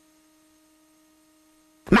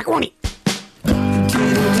Macaroni.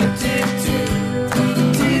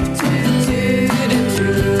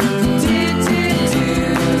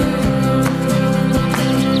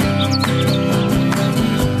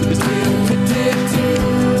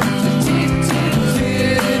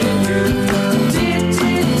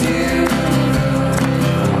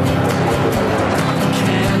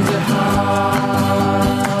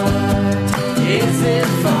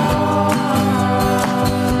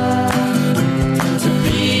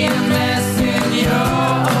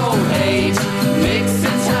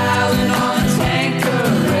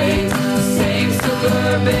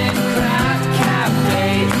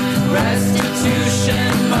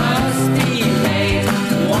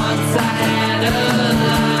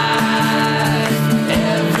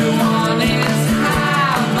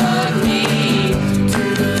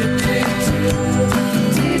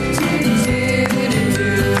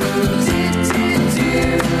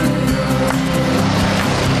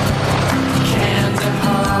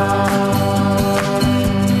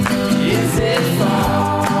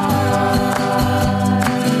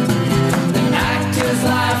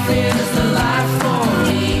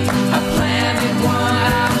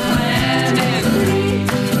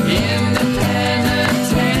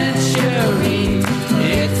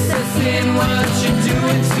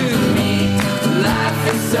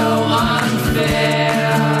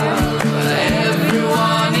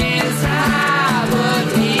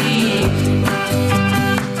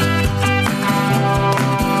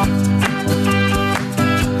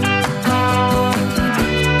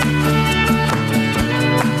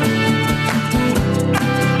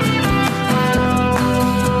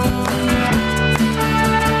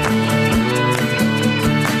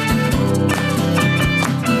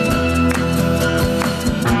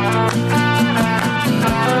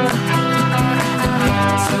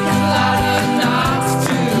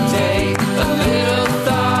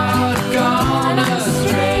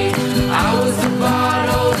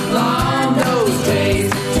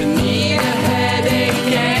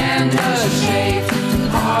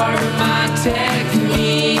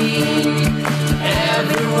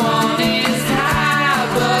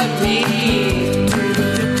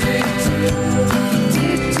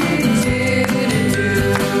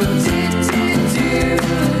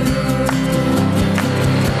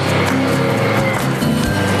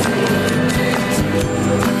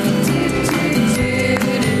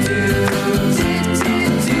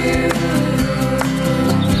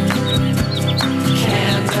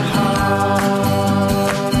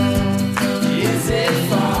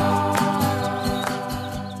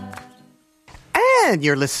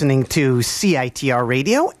 You're listening to CITR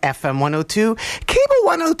Radio, FM 102, Cable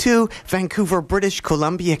 102, Vancouver, British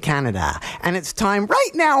Columbia, Canada. And it's time right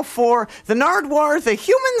now for the Nardwuar, the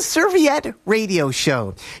Human Serviette Radio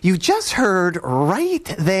Show. You just heard right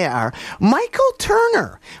there Michael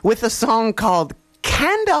Turner with a song called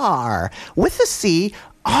Kandahar, with a C,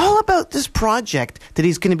 all about this project that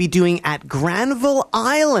he's going to be doing at Granville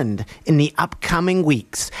Island in the upcoming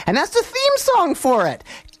weeks. And that's the theme song for it.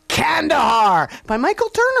 Kandahar by Michael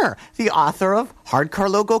Turner, the author of Hardcore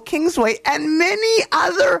Logo Kingsway and many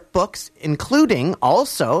other books, including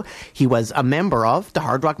also he was a member of the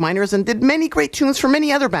Hard Rock Miners and did many great tunes for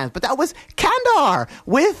many other bands. But that was Kandahar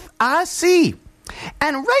with a C.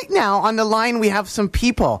 And right now on the line we have some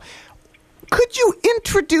people. Could you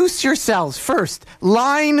introduce yourselves first?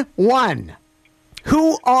 Line 1.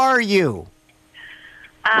 Who are you?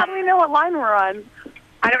 How do we know what line we're on?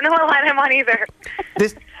 I don't know what line I'm on either.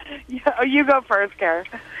 Yeah, you go first, Kara.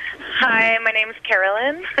 Hi, my name is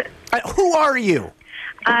Carolyn. Who are you?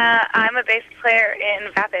 I'm a bass player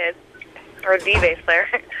in Vapid, or the bass player.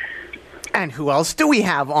 And who else do we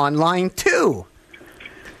have on line 2?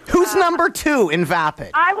 Who's number 2 in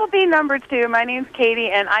Vapid? I will be number 2. My name's Katie,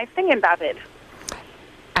 and I sing in Vapid.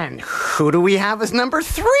 And who do we have as number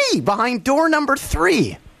 3, behind door number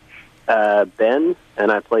 3? Ben,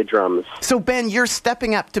 and I play drums. So, Ben, you're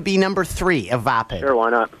stepping up to be number 3 of Vapid. Sure, why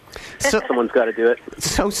not? So, someone's got to do it.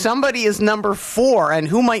 So somebody is number 4, and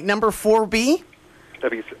who might number 4 be?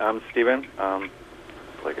 I'm Steven,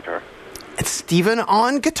 play guitar. It's Steven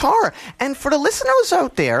on guitar. And for the listeners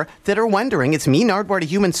out there that are wondering, it's me, Nardwuar, the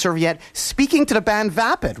Human Serviette, speaking to the band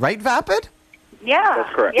Vapid, right, Vapid? Yeah.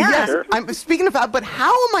 That's correct. Yeah. Yes, Sure. I'm speaking to Vapid, but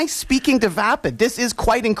how am I speaking to Vapid? This is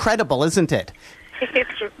quite incredible, isn't it?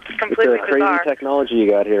 It's It's completely a crazy bizarre. technology you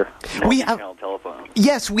got here. We have, Telephone.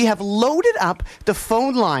 yes, we have loaded up the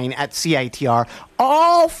phone line at CITR.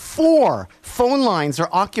 All 4 phone lines are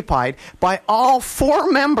occupied by all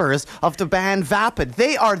 4 members of the band Vapid.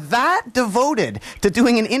 They are that devoted to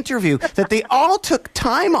doing an interview that they all took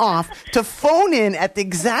time off to phone in at the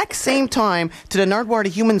exact same time to the Nardwuar to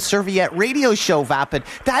Human Serviette radio show, Vapid.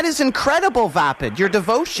 That is incredible, Vapid. Your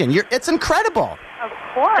devotion. It's incredible. Of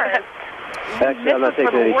course. Actually, I'm not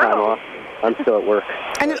taking any time off. I'm still at work.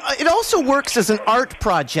 And it also works as an art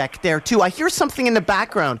project there, too. I hear something in the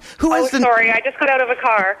background. Who Oh, is the... sorry, I just got out of a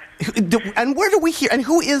car. And where do we hear... And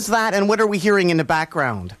who is that, and what are we hearing in the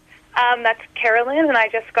background? That's Carolyn, and I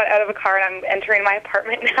just got out of a car, and I'm entering my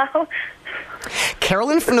apartment now.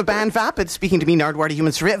 Carolyn from the band Vapid speaking to me, Nardwuar to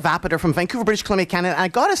Human Serviette. Vapid are from Vancouver, British Columbia, Canada. And I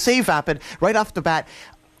gotta say, Vapid, right off the bat,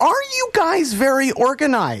 are you guys very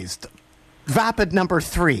organized? Vapid number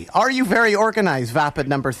 3. Are you very organized, Vapid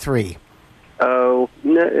number 3? Oh,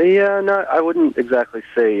 no, I wouldn't exactly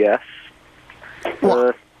say yes.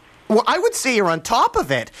 Well, I would say you're on top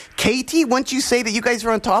of it. Katie, wouldn't you say that you guys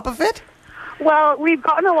are on top of it? Well, we've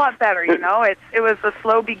gotten a lot better, you know. It was a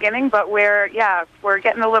slow beginning, but we're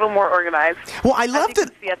getting a little more organized. Well, I love As you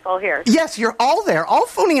that. can see us all here. Yes, you're all there, all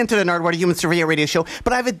phoning into the Nardwuar to Human Serviette radio show.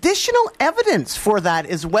 But I have additional evidence for that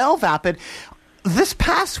as well, Vapid. This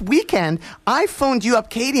past weekend, I phoned you up,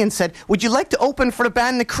 Katie, and said, would you like to open for the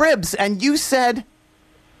band The Cribs? And you said...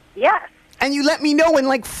 Yes. And you let me know in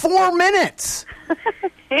like 4 minutes. Gotta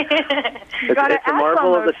It's a act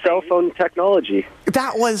marvel on of the those cell things. phone technology.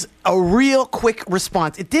 That was a real quick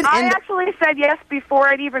response. It did I end... actually said yes before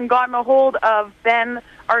I'd even gotten a hold of Ben,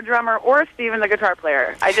 our drummer, or Steven, the guitar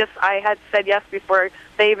player. I had said yes before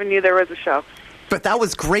they even knew there was a show. But that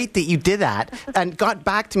was great that you did that and got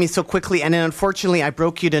back to me so quickly. And then unfortunately, I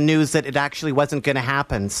broke you the news that it actually wasn't going to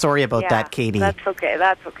happen. Sorry about that, Katie. That's okay.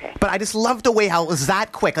 That's okay. But I just love the way how it was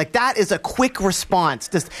that quick. Like, that is a quick response.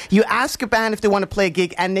 Just, you ask a band if they want to play a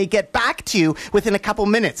gig, and they get back to you within a couple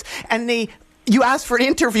minutes. And you ask for an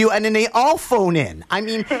interview, and then they all phone in. I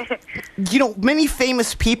mean, many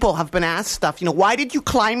famous people have been asked stuff. Why did you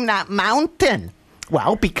climb that mountain?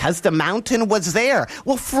 Well, because the mountain was there.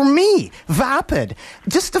 Well, for me, Vapid,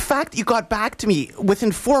 just the fact that you got back to me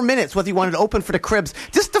within 4 minutes, whether you wanted to open for the Cribs,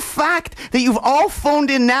 just the fact that you've all phoned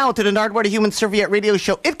in now to the Nardwuar to Human Serviette radio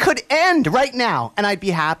show, it could end right now, and I'd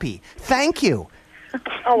be happy. Thank you.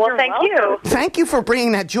 Oh, well, thank you. Thank you for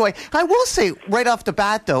bringing that joy. I will say right off the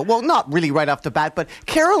bat, though, well, not really right off the bat, but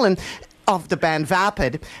Carolyn of the band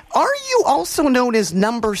Vapid, are you also known as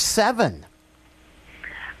Number 7?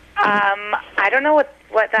 I don't know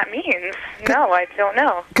what that means. No, I don't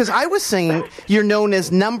know. Because I was saying you're known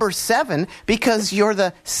as Number 7 because you're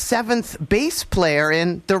the 7th bass player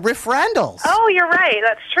in the Riff Randalls. Oh, you're right.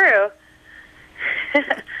 That's true.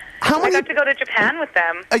 I got to go to Japan with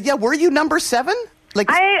them. Yeah, were you Number 7?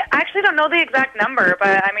 I actually don't know the exact number,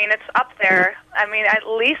 but I mean, it's up there. I mean, at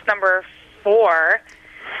least number 4.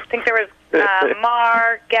 I think there was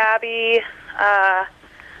Mar, Gabby,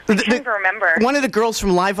 I can't even remember. One of the girls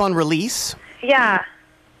from Live on Release? Yeah.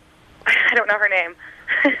 I don't know her name.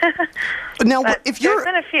 Now, But there's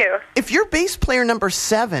been a few. If you're bass player number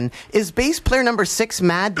 7, is bass player number 6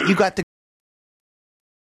 mad that you got to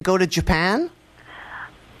go to Japan?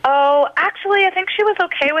 Oh, actually, I think she was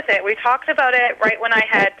okay with it. We talked about it right when I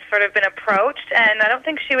had sort of been approached, and I don't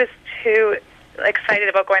think she was too excited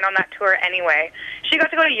about going on that tour anyway. She got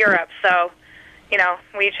to go to Europe, so,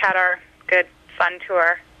 we each had our good, fun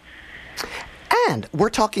tour. And we're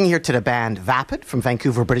talking here to the band Vapid from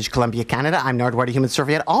Vancouver, British Columbia, Canada. I'm Nardwuar to Human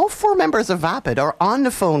Serviette. All 4 members of Vapid are on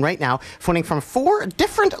the phone right now, phoning from 4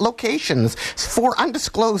 different locations, 4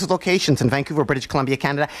 undisclosed locations in Vancouver, British Columbia,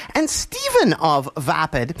 Canada. And Stephen of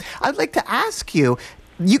Vapid, I'd like to ask you,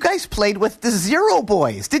 you guys played with the Zero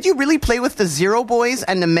Boys. Did you really play with the Zero Boys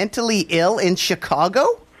and the Mentally Ill in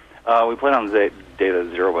Chicago? We played on the day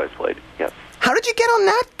that Zero Boys played, yes. How did you get on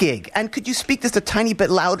that gig? And could you speak just a tiny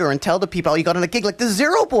bit louder and tell the people how you got on a gig like the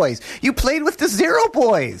Zero Boys? You played with the Zero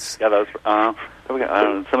Boys. Yeah, that was,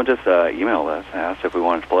 someone just emailed us and asked if we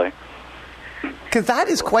wanted to play. Because that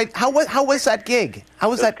is quite... How was that gig?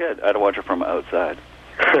 How was It was that? good. I had to watch it from outside.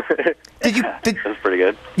 Did It was pretty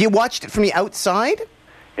good. you watched it from the outside?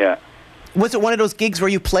 Yeah. Was it one of those gigs where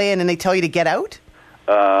you play and then they tell you to get out?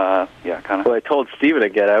 Yeah, kind of. Well, I told Steven to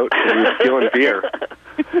get out, and he was stealing beer.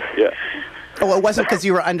 Yeah. Oh, it wasn't because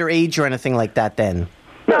you were underage or anything like that then?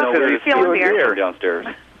 No, we were he's stealing beer. downstairs.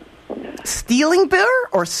 Stealing beer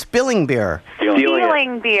or spilling beer?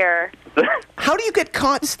 Stealing beer. How do you get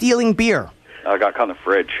caught stealing beer? I got caught in the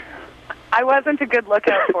fridge. I wasn't a good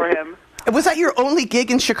lookout for him. Was that your only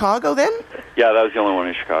gig in Chicago then? Yeah, that was the only one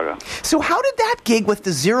in Chicago. So how did that gig with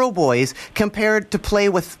the Zero Boys compare to play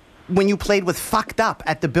with when you played with Fucked Up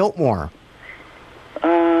at the Biltmore?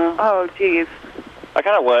 Oh, geez. I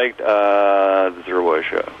kind of liked the Zero Boy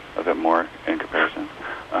show a bit more in comparison.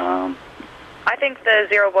 I think the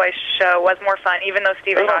Zero Boys show was more fun, even though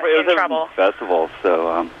Steven got in trouble. It was a festival,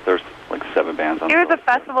 so there's like 7 bands on It was a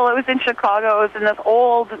festival. It was in Chicago. It was in this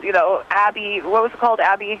old, Abbey. What was it called?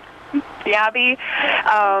 Abbey? The Abbey.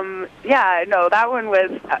 Yeah, no, that one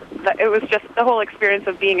was, it was just, the whole experience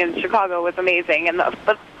of being in Chicago was amazing.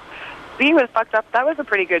 But being with Fucked Up, that was a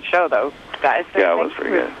pretty good show, though, guys. Yeah, it was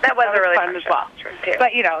pretty good. That was a really fun fun as show. well.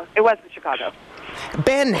 But, it was in Chicago.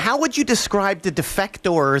 Ben, how would you describe the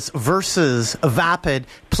Defectors versus Vapid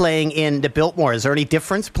playing in the Biltmore? Is there any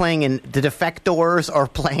difference playing in the Defectors or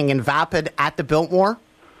playing in Vapid at the Biltmore?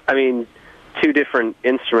 I mean, 2 different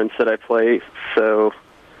instruments that I play, so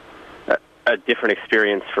a different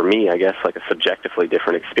experience for me, I guess, like a subjectively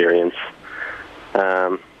different experience.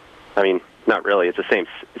 I mean, not really. It's the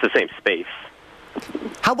same space.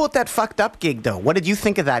 How about that Fucked Up gig, though? What did you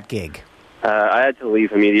think of that gig? I had to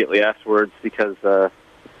leave immediately afterwards because I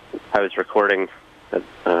was recording at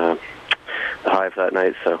the Hive that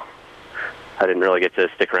night, so I didn't really get to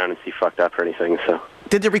stick around and see Fucked Up or anything. So,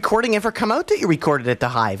 did the recording ever come out that you recorded at the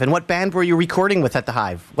Hive? And what band were you recording with at the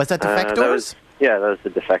Hive? Was that Defectors? That was the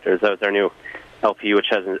Defectors. That was their new LP, which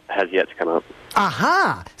has yet to come out.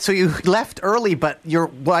 Aha! So you left early, but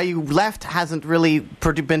why you left hasn't really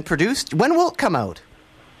been produced. When will it come out?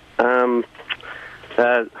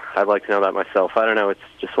 I'd like to know that myself. I don't know. It's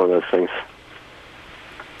just one of those things.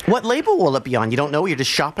 What label will it be on? You don't know? You're just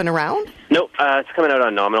shopping around? Nope. It's coming out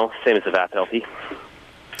on Nominal, same as the Vapid LP.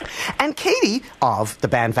 And Katie of the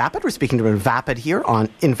band Vapid, we're speaking to Vapid here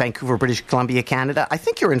in Vancouver, British Columbia, Canada. I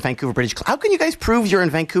think you're in Vancouver, British Columbia. How can you guys prove you're in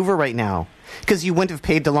Vancouver right now? Because you wouldn't have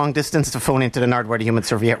paid the long distance to phone into the Nardwuar the Human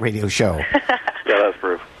Serviette radio show. Yeah, that's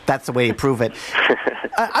proof. That's the way you prove it.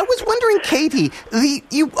 I was wondering, Katie,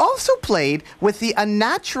 you also played with the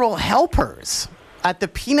Unnatural Helpers at the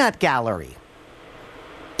Peanut Gallery.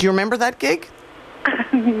 Do you remember that gig?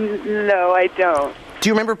 No, I don't. Do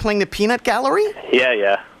you remember playing the Peanut Gallery?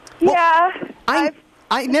 Yeah. Well, yeah.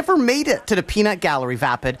 I never made it to the Peanut Gallery,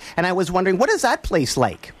 Vapid, and I was wondering, what is that place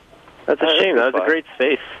like? That's a shame. That was a great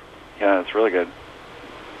space. Yeah, it's really good.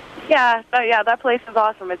 Yeah, that place is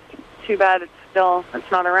awesome. It's too bad it's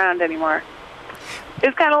not around anymore.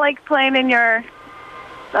 It's kind of like playing in your,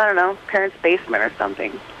 I don't know, parents' basement or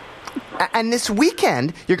something. And this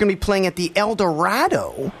weekend, you're going to be playing at the El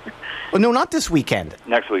Dorado. Oh, no, not this weekend.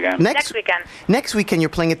 Next weekend. Next weekend. Next weekend, you're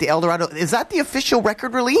playing at the El Dorado. Is that the official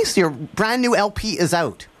record release? Your brand new LP is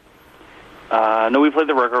out. No, we played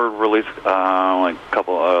the record release about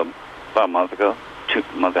a month ago,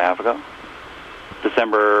 month and a half ago.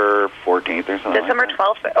 December 14th or something. December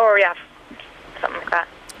 12th, or yeah, something like that.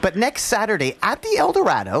 But next Saturday at the El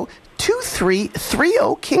Dorado,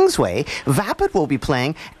 2330 Kingsway, Vapid will be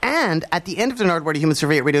playing, and at the end of the Nardwuar the Human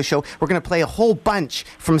Serviette radio show, we're going to play a whole bunch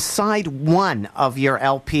from side 1 of your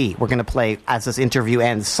LP. We're going to play, as this interview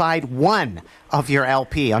ends, side 1 of your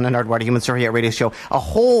LP on the Nardwuar the Human Serviette radio show. A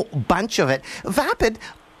whole bunch of it. Vapid,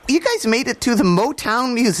 you guys made it to the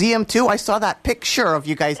Motown Museum, too. I saw that picture of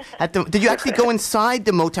you guys at the... Did you actually go inside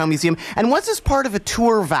the Motown Museum? And was this part of a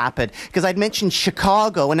tour, Vapid? Because I'd mentioned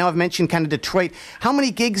Chicago, and now I've mentioned kind of Detroit. How many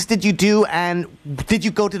gigs did you do, and did you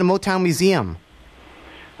go to the Motown Museum?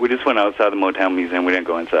 We just went outside the Motown Museum. We didn't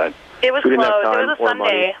go inside. It was closed. It was a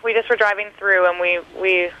Sunday. We just were driving through, and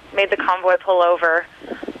we made the convoy pull over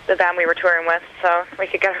the band we were touring with, so we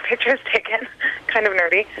could get our pictures taken. Kind of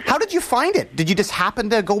nerdy. How did you find it? Did you just happen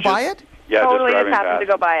to go by it? Yeah, totally just just happened to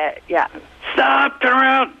go by it. Yeah. Stop! Turn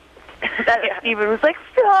around! Steven was like,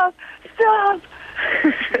 stop!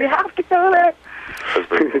 We have to go there. That's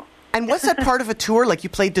pretty cool. And was that part of a tour? Like you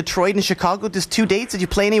played Detroit and Chicago, just 2 dates? Did you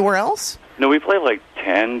play anywhere else? No, we played like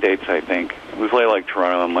 10 dates, I think. We played like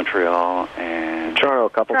Toronto and Montreal and... Toronto a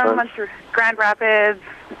couple times. Grand Rapids.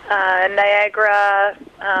 Niagara,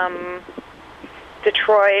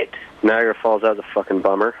 Detroit. Niagara Falls, that was a fucking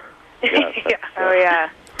bummer. Yeah. Oh, yeah.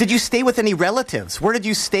 Did you stay with any relatives? Where did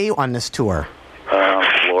you stay on this tour?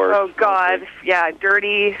 Floors. Oh, God. Yeah,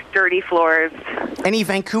 dirty floors. Any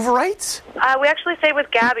Vancouverites? We actually stayed with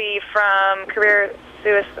Gabby from Career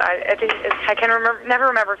Suicide. I can never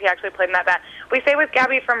remember if he actually played in that band. We stayed with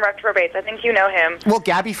Gabby from Retrobates. I think you know him. Well,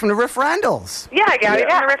 Gabby from the Riff Randalls. Yeah, Gabby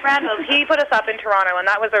from the Riff Randalls. He put us up in Toronto, and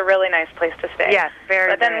that was a really nice place to stay. Yes,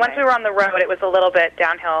 very. But then once we were on the road, it was a little bit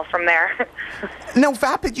downhill from there. No,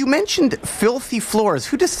 Vapid, you mentioned filthy floors.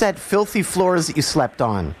 Who just said filthy floors that you slept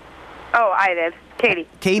on? Oh, I did. Katie.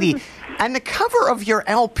 Katie. And the cover of your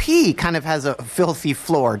LP kind of has a filthy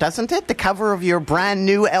floor, doesn't it? The cover of your brand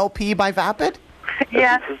new LP by Vapid?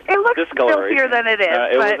 Yeah, it looks filthier than it is.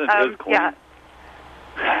 It but, wasn't clean. yeah.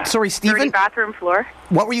 Sorry, Dirty Stephen? bathroom floor.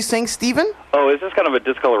 What were you saying, Stephen? Oh, it's just kind of a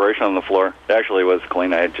discoloration on the floor. It actually was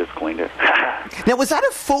clean. I had just cleaned it. Now, was that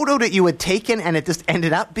a photo that you had taken and it just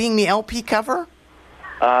ended up being the LP cover?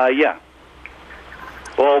 Yeah.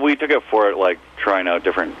 Well, we took it for like trying out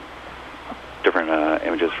different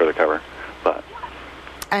images for the cover, but.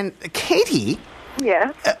 And Katie,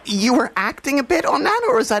 Yeah. you were acting a bit on that,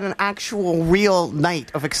 or is that an actual real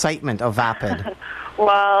night of excitement of Vapid?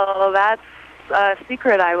 Well, that's a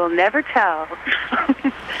secret I will never tell.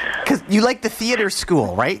 Because you like the theater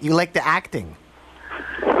school, right? You like the acting.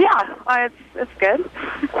 Yeah, it's good.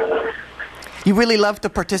 You really love to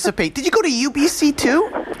participate. Did you go to UBC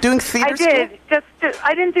too, doing theater school? I did.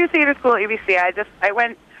 I didn't do theater school at UBC. I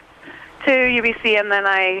went to UBC and then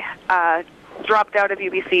I dropped out of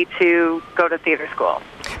UBC to go to theater school.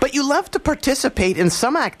 But you love to participate in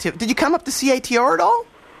some activity. Did you come up to CITR at all?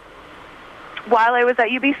 While I was at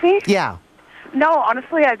UBC? Yeah. No,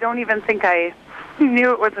 honestly, I don't even think I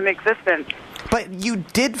knew it was in existence. But you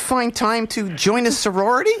did find time to join a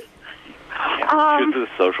sorority? Choose the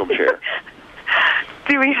social chair.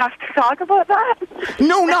 Do we have to talk about that?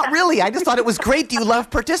 No, not really. I just thought it was great. Do you love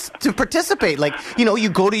to participate? Like, you know, you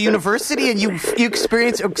go to university and you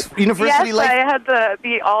experience university yes, life. I had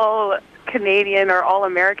the all Canadian or all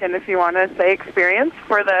American, if you want to say, experience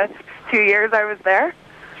for the 2 years I was there.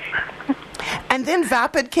 And then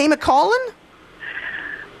Vapid came a calling?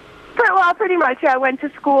 Well, pretty much. I went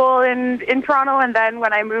to school in Toronto, and then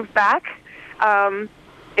when I moved back,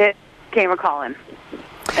 it came a calling.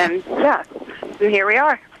 And, yeah, and here we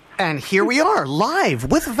are. And here we are,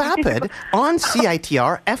 live with Vapid on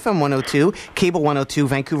CITR, FM 102, Cable 102,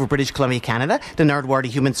 Vancouver, British Columbia, Canada, the Nardwuar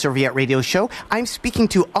Human Serviette Radio Show. I'm speaking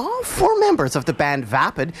to all 4 members of the band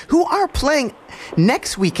Vapid, who are playing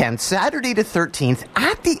next weekend, Saturday the 13th,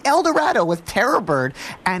 at the Eldorado with Tara Bird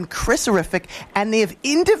and Chris Horrific, and they have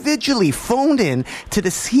individually phoned in to the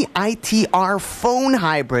CITR phone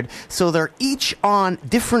hybrid, so they're each on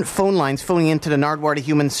different phone lines phoning into the Nardwuar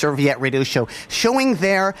Human Serviette Radio Show, showing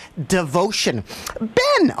their devotion.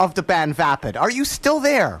 Ben of the band Vapid, are you still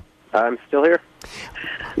there? I'm still here.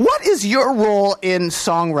 What is your role in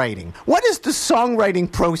songwriting? What is the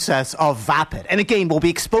songwriting process of Vapid? And again, we'll be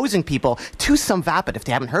exposing people to some Vapid if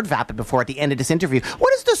they haven't heard Vapid before at the end of this interview.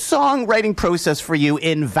 What is the songwriting process for you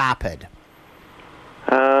in Vapid?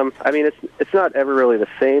 I mean, it's not ever really the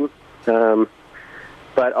same,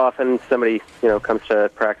 but often somebody comes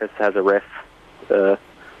to practice, has a riff,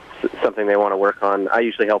 something they want to work on. I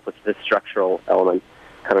usually help with the structural element,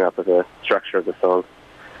 coming up with the structure of the song.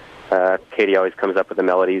 Katie always comes up with the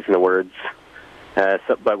melodies and the words,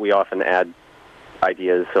 but we often add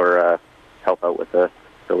ideas or help out with the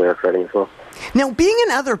lyric writing as well. Now, being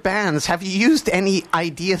in other bands, have you used any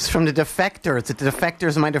ideas from the Defectors that the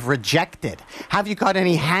Defectors might have rejected? Have you got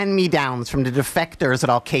any hand-me-downs from the Defectors at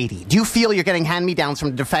all, Katie? Do you feel you're getting hand-me-downs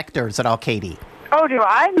from the Defectors at all, Katie? Oh, do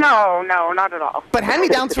I? No, not at all. But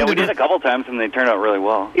hand-me-downs from Yeah, we did a couple times and they turned out really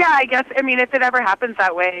well. Yeah, I guess, I mean, if it ever happens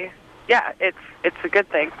that way, yeah, it's a good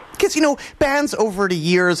thing. Because, bands over the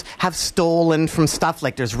years have stolen from stuff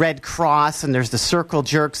like there's Red Cross and there's the Circle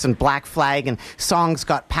Jerks and Black Flag, and songs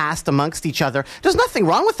got passed amongst each other. There's nothing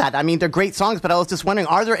wrong with that. I mean, they're great songs, but I was just wondering,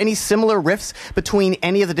 are there any similar riffs between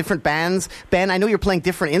any of the different bands? Ben, I know you're playing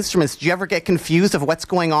different instruments. Do you ever get confused of what's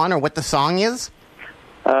going on or what the song is?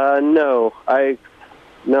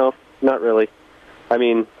 No, not really. I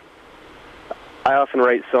mean, I often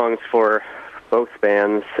write songs for both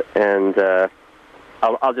bands, and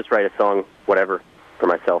I'll just write a song, whatever, for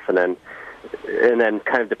myself, and then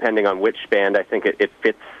kind of depending on which band I think it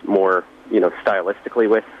fits more, stylistically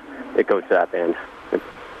with, it goes to that band.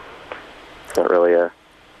 It's not really a...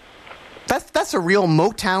 That's a real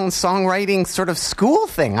Motown songwriting sort of school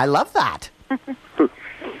thing. I love that.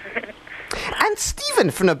 And Stephen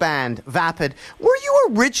from the band Vapid, were you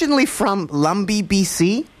originally from Lumbee,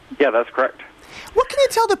 BC? Yeah, that's correct. What can you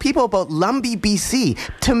tell the people about Lumbee, BC?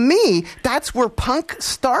 To me, that's where punk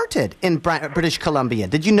started in British Columbia.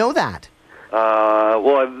 Did you know that?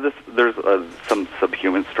 There's some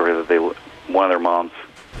subhuman story that one of their mom's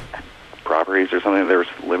properties or something they were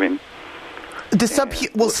living.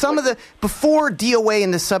 Before DOA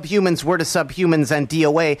and the Subhumans were the Subhumans and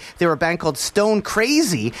DOA, there were a band called Stone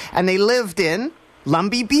Crazy, and they lived in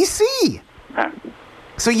Lumbee, BC. Huh.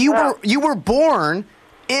 So you were born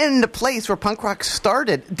in the place where punk rock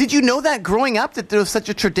started. Did you know that growing up, that there was such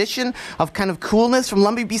a tradition of kind of coolness from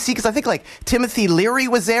Lumby, BC? Because I think like Timothy Leary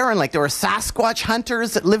was there, and like there were Sasquatch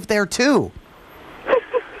hunters that lived there too.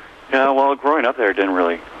 Yeah, well, growing up there didn't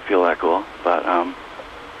really feel that cool, but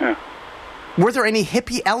yeah. Were there any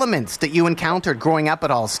hippie elements that you encountered growing up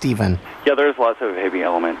at all, Stephen? Yeah, there's lots of hippie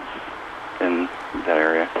elements in that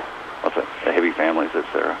area. Lots of hippie families,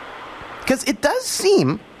 etc. Because it does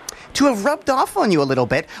seem to have rubbed off on you a little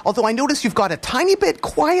bit, although I notice you've got a tiny bit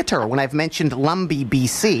quieter when I've mentioned Lumby,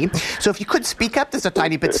 BC. So if you could speak up just a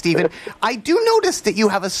tiny bit, Stephen. I do notice that you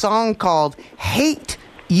have a song called Hate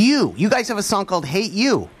You. You guys have a song called Hate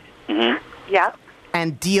You. Mm-hmm. Yeah.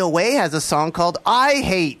 And DOA has a song called I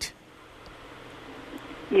Hate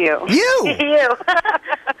You. You. You.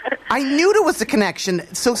 I knew there was a connection.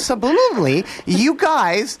 So subliminally, you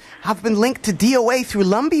guys have been linked to DOA through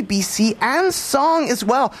Lumby, BC, and song as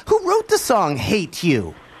well. Who wrote the song "Hate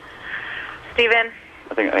You"? Steven.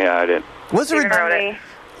 I think, yeah, I did. Was there Steven wrote it.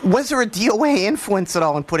 Was there a DOA influence at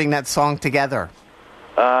all in putting that song together?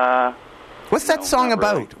 What's that No, song not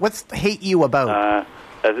about? really. What's "Hate You" about?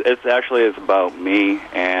 It's about me,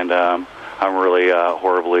 and I'm really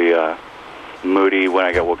horribly moody when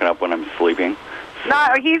I get woken up when I'm sleeping.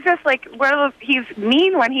 No, he's just like he's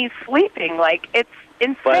mean when he's sleeping. Like it's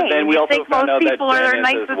insane. But then we you also think found most out that people are their Ben is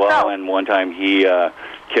nicest as well, self. and one time he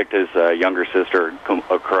kicked his younger sister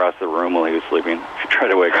across the room while he was sleeping. She tried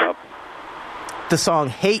to wake him up. The song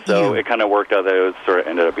 "Hate So You." it kind of worked out that it was sort of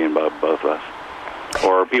ended up being about both of us.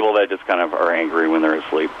 Or people that just kind of are angry when they're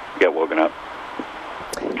asleep, get woken up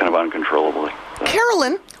kind of uncontrollably. So.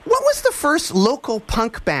 Carolyn, what was the first local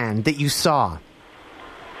punk band that you saw?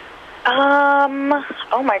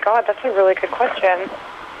 Oh my God, that's a really good question.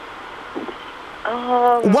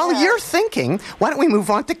 While you're thinking, why don't we move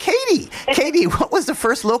on to Katie? Katie, what was the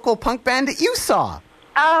first local punk band that you saw?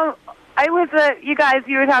 I was you guys.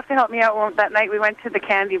 You would have to help me out. That night we went to the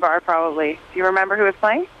Candy Bar. Probably. Do you remember who was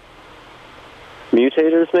playing?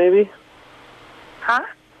 Mutators, maybe? Huh?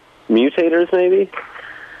 Mutators, maybe?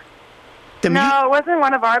 No, it wasn't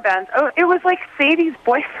one of our bands. Oh, it was like Sadie's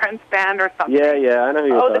boyfriend's band or something. Yeah, I know who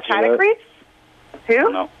you're the talking China about. Creeps?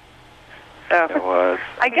 Who? No, Oh. it was.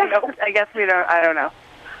 I guess we don't. I don't know.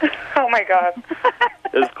 Oh my God.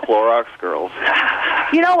 It was Clorox Girls.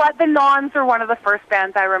 You know what? The Nons are one of the first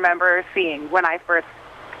bands I remember seeing when I first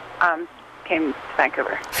came to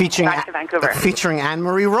Vancouver. Back to Vancouver. Featuring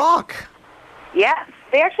Anne-Marie Rock. Yes.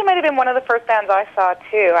 They actually might have been one of the first bands I saw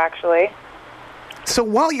too, actually. So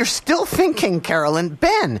while you're still thinking, Carolyn,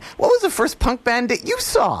 Ben, what was the first punk band that you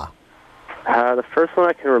saw? The first one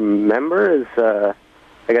I can remember is, I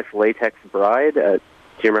guess, Latex Bride. Do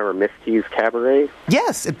you remember Misty's Cabaret?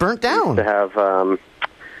 Yes, it burnt down.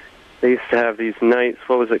 They used to have these nights.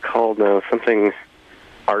 What was it called now? Something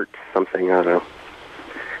art something. I don't know.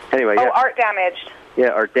 Anyway, yeah. Oh, Art Damaged. Yeah,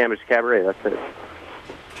 Art Damaged Cabaret. That's it.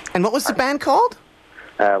 And what was the band called?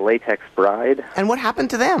 Latex Bride. And what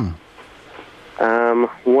happened to them?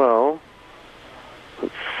 Well,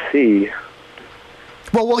 let's see.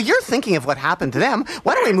 Well, while you're thinking of what happened to them,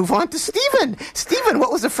 why don't we move on to Stephen? Stephen,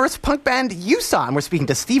 what was the first punk band you saw? And we're speaking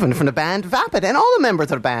to Stephen from the band Vapid and all the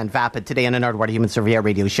members of the band Vapid today on the Nardwuar Human Surveyor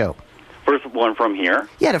radio show. First one from here.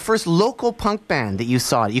 Yeah, the first local punk band that you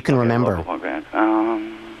saw, you can remember. Local punk band.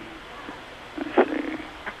 Let's see.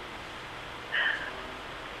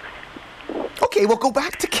 Okay, we'll go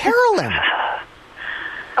back to Carolyn.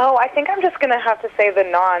 Oh, I think I'm just going to have to say the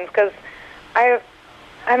Nons, because I used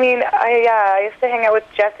to hang out with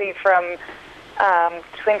Jesse from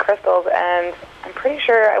Twin Crystals, and I'm pretty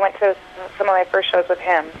sure I went to some of my first shows with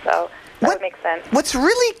him, so that would make sense. What's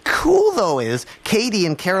really cool, though, is, Katie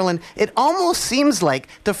and Carolyn, it almost seems like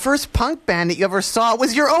the first punk band that you ever saw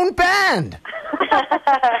was your own band.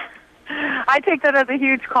 I take that as a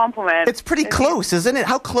huge compliment. It's pretty close, isn't it?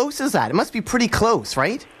 How close is that? It must be pretty close,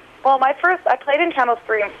 right? Well, I played in Channels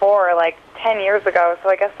 3 and 4 like 10 years ago, so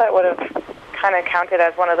I guess that would have kind of counted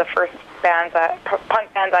as one of the first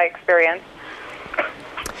punk bands I experienced.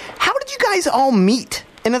 How did you guys all meet?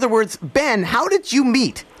 In other words, Ben, how did you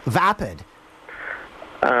meet Vapid?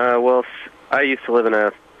 Well, I used to live in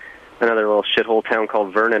another little shithole town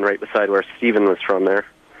called Vernon, right beside where Stephen was from there.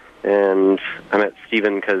 And I met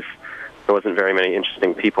Stephen because there wasn't very many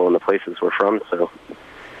interesting people in the places we're from, so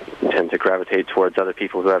you tend to gravitate towards other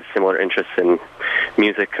people who have similar interests in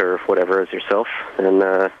music or whatever as yourself.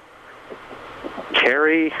 And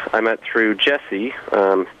Carrie, I met through Jesse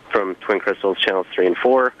from Twin Crystals, Channels 3 and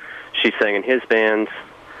 4. She sang in his band.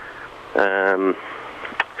 And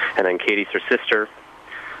then Katie's her sister.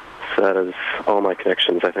 So that is all my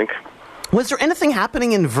connections, I think. Was there anything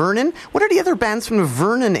happening in Vernon? What are the other bands from the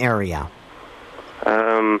Vernon area?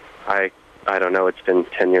 I don't know. It's been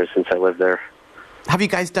 10 years since I lived there. Have you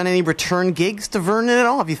guys done any return gigs to Vernon at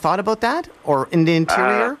all? Have you thought about that? Or in the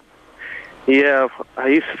interior? Yeah, I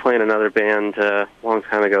used to play in another band a long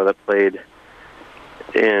time ago that played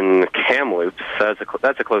in Kamloops. That's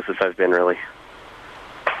the closest I've been, really.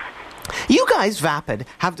 You guys, Vapid,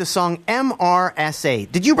 have the song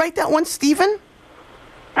MRSA. Did you write that one, Stephen?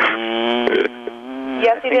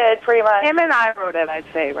 Yes, he did, pretty much. Him and I wrote it, I'd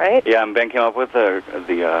say, right? Yeah, and Ben came up with the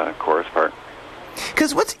chorus part.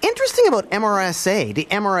 Because what's interesting about MRSA, the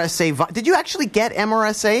MRSA... Did you actually get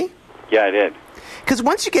MRSA? Yeah, I did. Because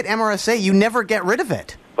once you get MRSA, you never get rid of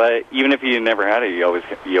it. But even if you never had it, you always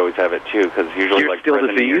have it too, because usually like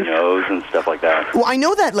present in your nose and stuff like that. Well, I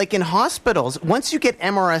know that like in hospitals, once you get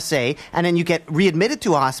MRSA and then you get readmitted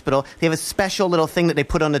to a hospital, they have a special little thing that they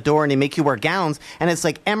put on the door and they make you wear gowns, and it's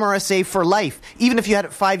like MRSA for life. Even if you had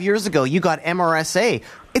it 5 years ago, you got MRSA.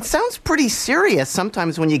 It sounds pretty serious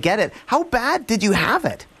sometimes when you get it. How bad did you have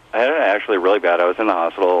it? I had it actually really bad. I was in the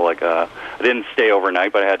hospital. I didn't stay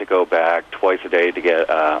overnight, but I had to go back twice a day to get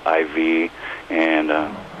IV and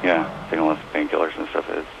taking all those painkillers and stuff.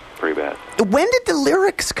 It's pretty bad. When did the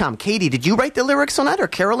lyrics come? Katie, did you write the lyrics on that, or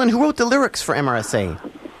Carolyn? Who wrote the lyrics for MRSA?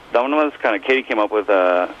 That one was kind of, Katie came up with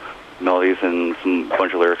melodies and some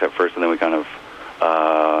bunch of lyrics at first, and then we kind of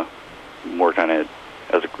worked on it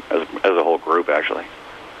as a whole group, actually.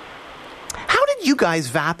 How did you guys,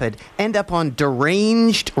 Vapid, end up on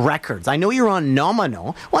Deranged Records? I know you're on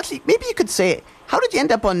Nominal. Well, actually, maybe you could say, how did you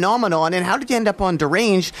end up on Nominal, and then how did you end up on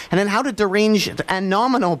Deranged, and then how did Deranged and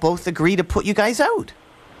Nominal both agree to put you guys out?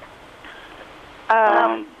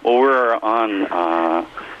 Well, we were on,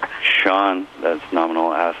 Sean, that's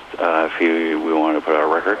Nominal, asked if we wanted to put out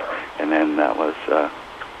a record, and then that was...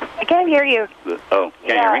 I can't hear you. Can't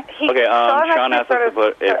hear me? Okay, Sean asked us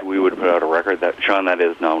if we would put out a record. Sean, that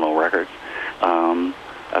is Nominal Records.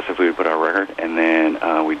 Asked if we would put out a record, and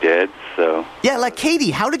then we did, so... Yeah, like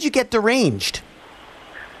Katie, how did you get Deranged?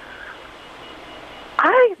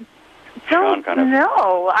 I don't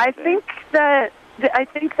know. I think that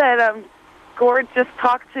Gord just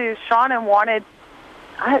talked to Sean and wanted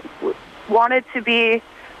to be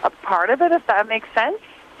a part of it, if that makes sense.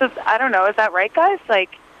 So, I don't know. Is that right, guys?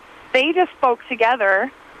 Like, they just spoke together.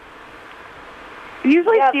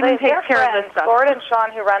 Usually Stephen takes care of this stuff. Gord and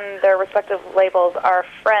Sean, who run their respective labels, are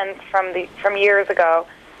friends from years ago,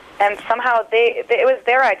 and somehow it was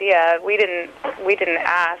their idea. We didn't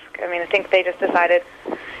ask. I mean, I think they just decided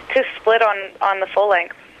to split on the full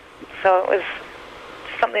length. So it was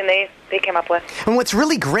something they came up with. And what's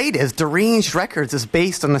really great is Deranged Records is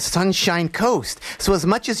based on the Sunshine Coast. So as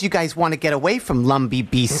much as you guys want to get away from Lumbee,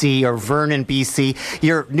 BC or Vernon, BC,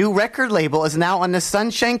 your new record label is now on the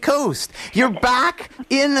Sunshine Coast. You're back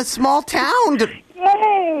in a small town.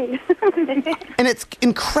 Yay! And it's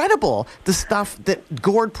incredible, the stuff that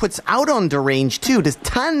Gord puts out on Deranged, too. There's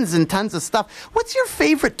tons and tons of stuff. What's your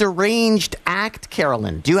favorite Deranged act,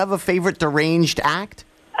 Carolyn? Do you have a favorite Deranged act?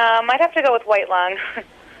 I'd have to go with White Lung.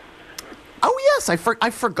 Oh yes, I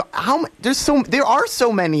forgot how there are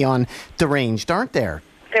so many on Deranged, aren't there?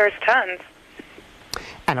 There's tons.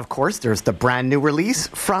 And of course, there's the brand new release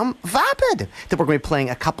from Vapid that we're going to be playing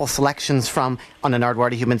a couple selections from on the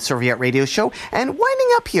Nardwuar Human Serviette Radio Show. And winding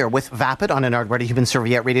up here with Vapid on the Nardwuar Human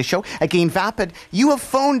Serviette Radio Show. Again, Vapid, you have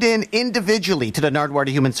phoned in individually to the Nardwuar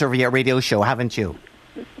Human Serviette Radio Show, haven't you?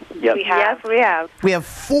 Yep. Yes, we have. We have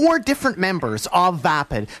 4 different members of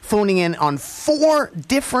Vapid phoning in on 4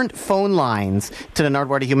 different phone lines to the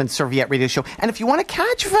Nardwuar Human Serviette Radio Show. And if you want to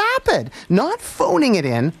catch Vapid, not phoning it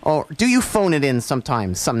in, or do you phone it in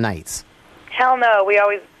sometimes, some nights? Hell no, we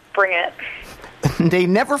always bring it. They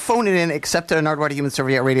never phone it in except to the Nardwuar Human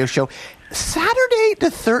Serviette Radio Show. Saturday the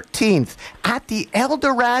 13th at the El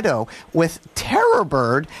Dorado with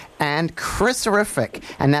Terrorbird and Chris Horrific.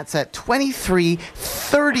 And that's at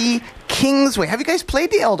 2330 Kingsway. Have you guys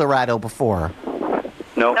played the El Dorado before?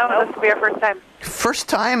 No. No, this will be our first time. First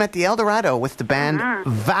time at the El Dorado with the band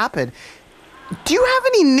Vapid. Do you have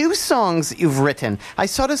any new songs that you've written? I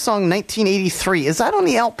saw the song 1983. Is that on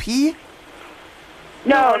the LP?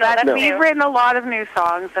 No, we've written a lot of new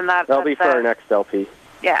songs, and that'll be for our next LP.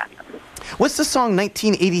 Yeah. What's the song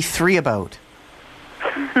 1983 about?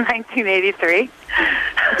 1983.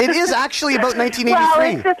 It is actually about 1983. Well,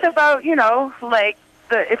 it's just about,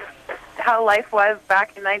 how life was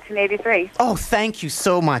back in 1983. Oh, thank you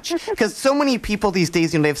so much. Because so many people these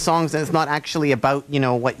days, they have songs and it's not actually about,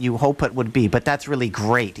 what you hope it would be. But that's really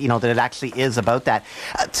great, that it actually is about that.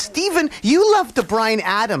 Stephen, you love the Bryan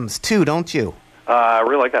Adams too, don't you? I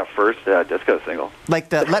really like that first disco single. Like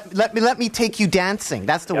the let me take you dancing.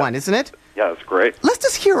 That's the one, isn't it? Yeah, it's great. Let's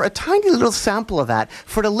just hear a tiny little sample of that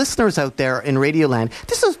for the listeners out there in Radioland.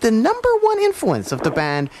 This is the #1 influence of the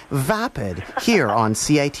band Vapid here on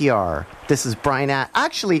CITR. This is Brian.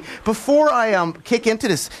 Actually, before I kick into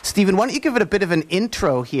this, Stephen, why don't you give it a bit of an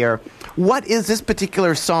intro here? What is this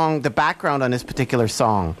particular song? The background on this particular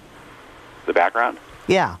song? The background?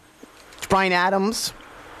 Yeah, it's Bryan Adams.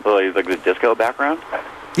 Like the disco background?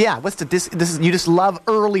 Yeah. What's the this is? You just love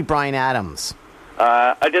early Bryan Adams.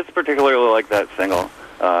 I just particularly like that single.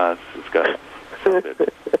 It's got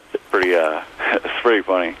it's pretty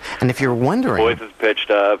funny. And if you're wondering, Voice is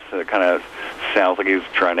pitched up, so it kind of sounds like he's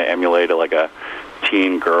trying to emulate like a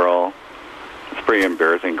teen girl. It's a pretty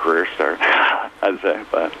embarrassing career start, I'd say.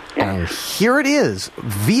 But yeah. And here it is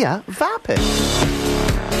via Vapid.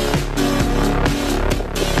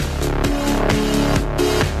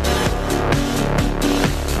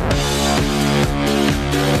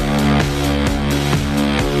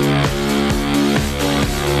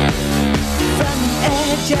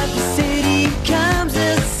 Of the city comes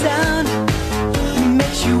a sound that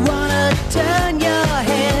makes you wanna turn your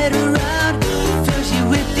head around, fills you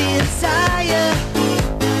with desire,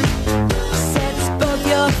 sets both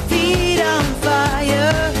your feet on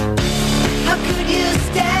fire. How could you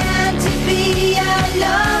stand to be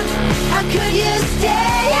alone? How could you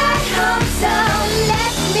stay at home? So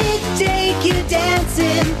let me take you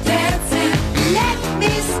dancing, dancing. Let me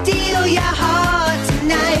steal your heart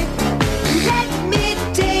tonight. Let me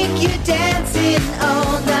take you dancing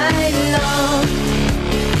all night long.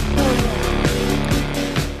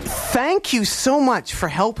 Thank you so much for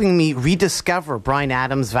helping me rediscover Bryan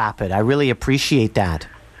Adams' Vapid. I really appreciate that.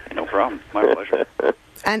 No problem. My pleasure.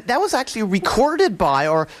 And that was actually recorded by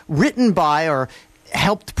or written by or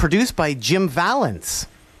helped produce by Jim Valance,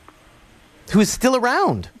 who is still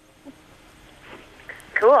around.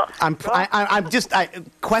 Cool. I'm just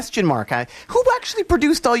question mark. Who actually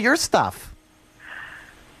produced all your stuff?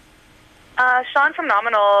 Sean from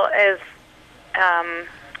Nominal is,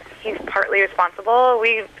 he's partly responsible.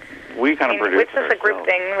 We kind of produce it's just a group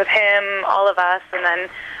thing with him, all of us, and then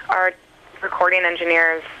our recording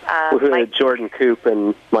engineers. Mike. Jordan Coop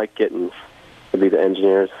and Mike Gittins would be the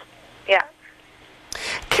engineers. Yeah.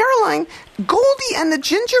 Caroline, Goldie and the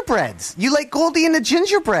Gingerbreads. You like Goldie and the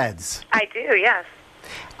Gingerbreads? I do, yes.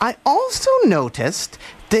 I also noticed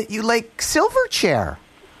that you like Silverchair.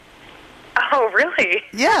 Oh, really?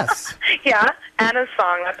 Yes. Yeah, Anna's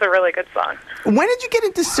song. That's a really good song. When did you get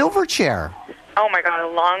into Silverchair? Oh, my God, a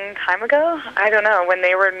long time ago? I don't know. When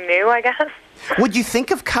they were new, I guess. Would you think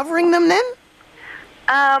of covering them then?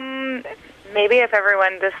 Maybe if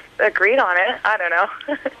everyone just agreed on it. I don't know.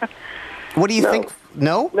 What do you think?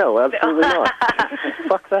 No? No, absolutely not.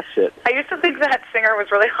 Fuck that shit. I used to think that singer was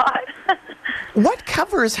really hot. What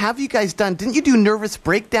covers have you guys done? Didn't you do Nervous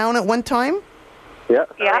Breakdown at one time? Yeah.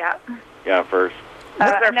 Yeah. Yeah, first. And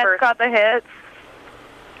that's got the hits.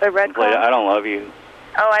 The Red Played Claw. I Don't Love You.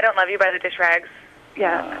 Oh, I Don't Love You by the Dish Rags.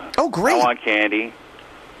 Yeah. Oh, great. I Want Candy.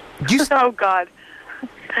 You Oh, God.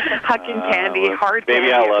 Hucking candy, hard Baby,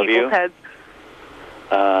 candy I at Love people's You. heads.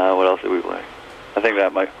 What else did we play? I think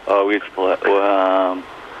that might... Oh, we split. Now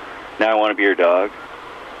I Want to Be Your Dog.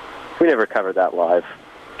 We never covered that live.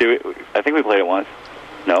 I think we played it once.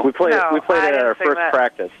 No? We played No, it I at didn't our sing first that.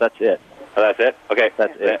 practice. That's it. Oh, that's it? Okay.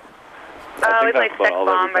 That's it. I We think played that's about Sex all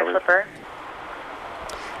that Bomb we by covered. Flipper.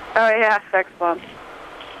 Oh, yeah, Sex Bomb.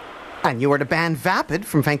 And you are the band Vapid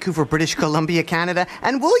from Vancouver, British Columbia, Canada.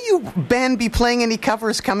 And will you, Ben, be playing any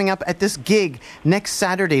covers coming up at this gig next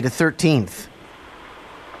Saturday, the 13th?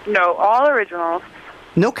 No, all originals.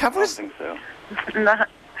 No I covers? don't think so. Not-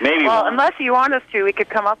 Maybe well, one. unless you want us to, we could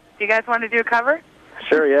come up. Do you guys want to do a cover?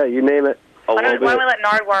 Sure, yeah, you name it. Why don't we let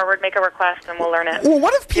Nardwuar make a request and we'll learn it? Well,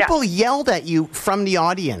 what if people yelled at you from the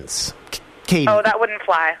audience, Katie? Oh, that wouldn't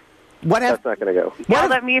fly. What have, That's not going to go.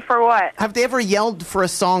 Yelled at me for what? have they ever yelled for a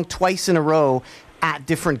song twice in a row at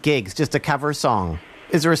different gigs, just a cover song?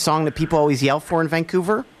 Is there a song that people always yell for in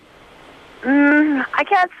Vancouver? I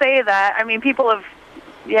can't say that. I mean, people have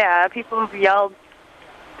yelled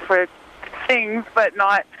for things, but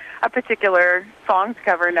not a particular song to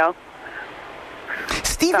cover, no.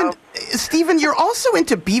 Stephen, you're also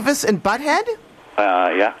into Beavis and Butthead?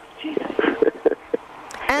 Yeah.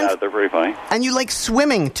 And, Yeah, they're pretty funny. and you like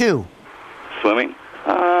swimming, too. Swimming?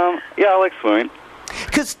 Yeah, I like swimming.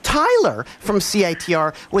 Because Tyler from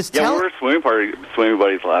CITR was Yeah, we telling... were swimming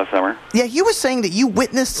buddies last summer. Yeah, he was saying that you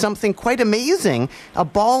witnessed something quite amazing. A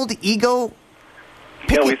bald ego...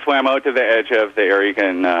 Yeah, we swam out to the edge of the area you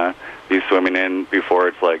can be swimming in before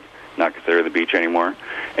it's like not considered the beach anymore.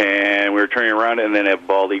 And we were turning around, and then a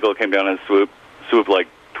bald eagle came down and swooped like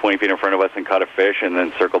 20 feet in front of us and caught a fish, and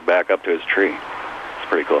then circled back up to his tree. It's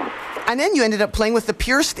pretty cool. And then you ended up playing with the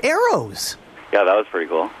pierced arrows. Yeah, that was pretty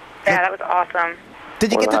cool. Yeah, that was awesome.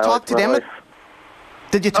 Did you get to talk to them?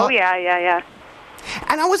 Did you talk? Oh, yeah.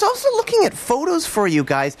 And I was also looking at photos for you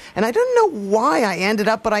guys, and I don't know why I ended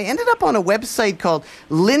up on a website called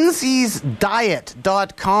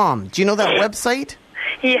lindsay'sdiet.com. Do you know that website?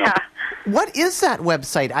 Yeah. What is that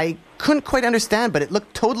website? I couldn't quite understand, but it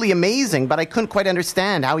looked totally amazing, but I couldn't quite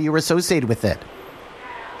understand how you were associated with it.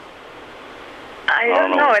 I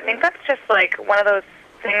don't know. I think that's just like one of those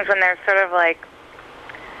things when there's sort of like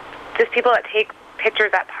just people that take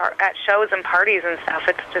pictures at shows and parties and stuff.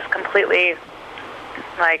 It's just completely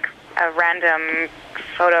like a random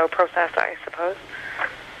photo process, I suppose.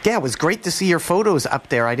 Yeah, it was great to see your photos up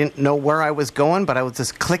there. I didn't know where I was going, but I was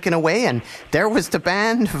just clicking away, and there was the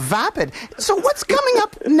band Vapid. So what's coming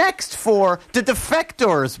up next for the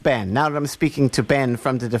Defectors, Ben, now that I'm speaking to Ben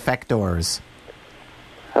from the Defectors?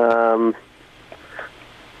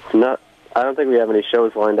 I don't think we have any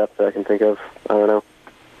shows lined up that I can think of. I don't know.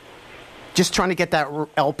 Just trying to get that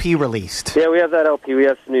LP released. Yeah, we have that LP. We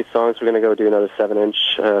have some new songs. We're going to go do another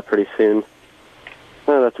 7-inch pretty soon.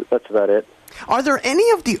 That's about it. Are there any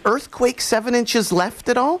of the Earthquake 7 inches left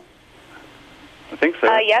at all? I think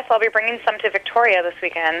so. Yes, I'll be bringing some to Victoria this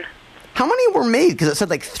weekend. How many were made? Because it said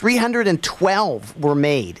like 312 were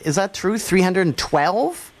made. Is that true?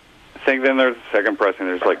 312? I think then there's a second pressing.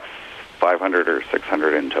 There's like 500 or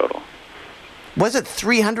 600 in total. Was it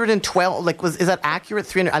 312? Is that accurate?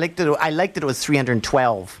 300. I liked it. It was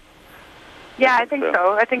 312. Yeah, I think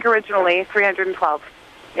so. I think originally 312.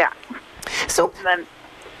 Yeah. So And then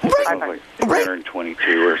Like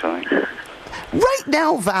 322 or something. Right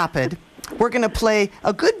now, Vapid, we're going to play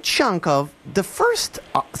a good chunk of the first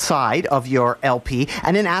side of your LP,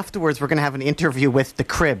 and then afterwards we're going to have an interview with the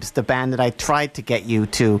Cribs, the band that I tried to get you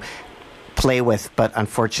to play with, but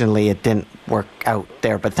unfortunately it didn't work out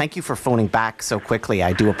there. But thank you for phoning back so quickly.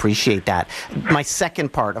 I do appreciate that. My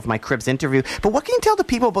second part of my Cribs interview. But what can you tell the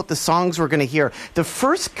people about the songs we're going to hear? The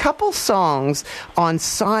first couple songs on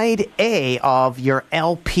side A of your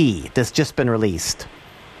LP that's just been released.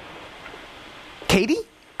 Katie?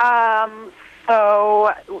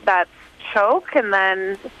 So that's Choke, and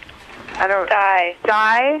then Die.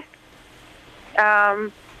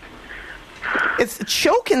 It's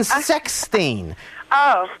Choke and Sex Stain.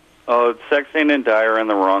 Oh, Sexting and Die are in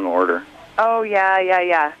the wrong order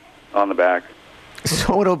yeah. on the back.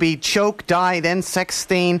 So it'll be Choke, Die, then Sex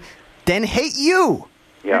Stain, then Hate You.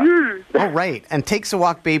 Yeah. Oh, right. And Takes a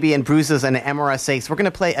Walk, Baby, and Bruises and MRSA. So we're going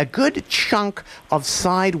to play a good chunk of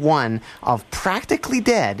side one of Practically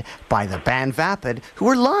Dead by the band Vapid, who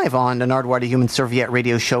are live on the Nardwuar, the Human Serviette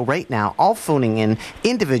radio show right now, all phoning in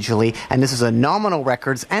individually. And this is a Nominal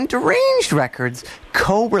Records and Deranged Records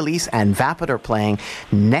co-release, and Vapid are playing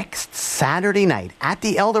next Saturday night at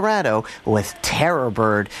the El Dorado with Terror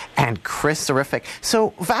Bird and Chris Terrific.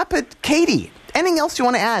 So, Vapid, Katie, anything else you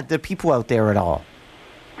want to add to people out there at all?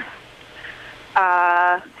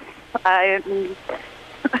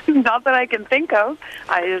 Not that I can think of.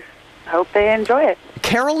 I just hope they enjoy it.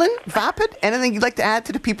 Carolyn, Vapid, anything you'd like to add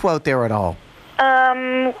to the people out there at all?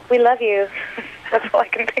 We love you. That's all I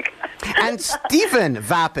can think of. And Stephen,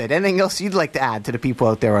 Vapid, anything else you'd like to add to the people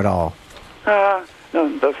out there at all? No,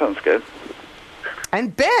 that sounds good.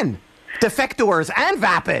 And Ben, Defectors and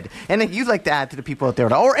Vapid, anything you'd like to add to the people out there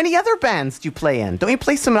at all? Or any other bands you play in? Don't you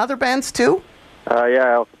play some other bands too? Yeah,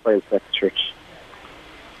 I also play in Sex Church.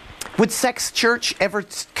 Would Sex Church ever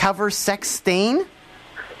cover Sex Stain?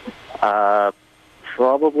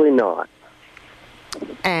 Probably not.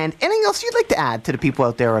 And anything else you'd like to add to the people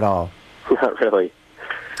out there at all? Not really.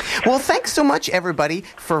 Well, thanks so much, everybody,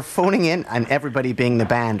 for phoning in, and everybody being the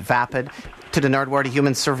band Vapid, to the Nardwuar, the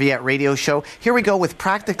Human Serviette radio show. Here we go with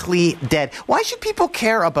Practically Dead. Why should people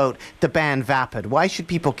care about the band Vapid? Why should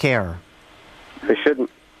people care? They shouldn't.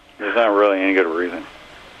 There's not really any good reason.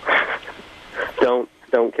 Don't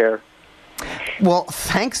care. Well,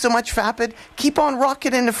 thanks so much, Vapid. Keep on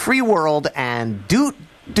rocking in the free world, and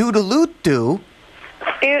do-do-loot-do. Do.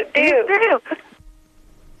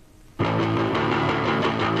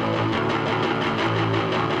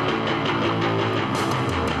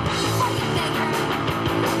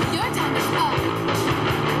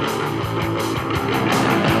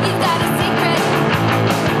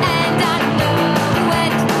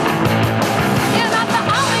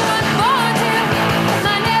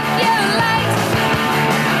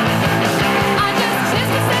 I'm just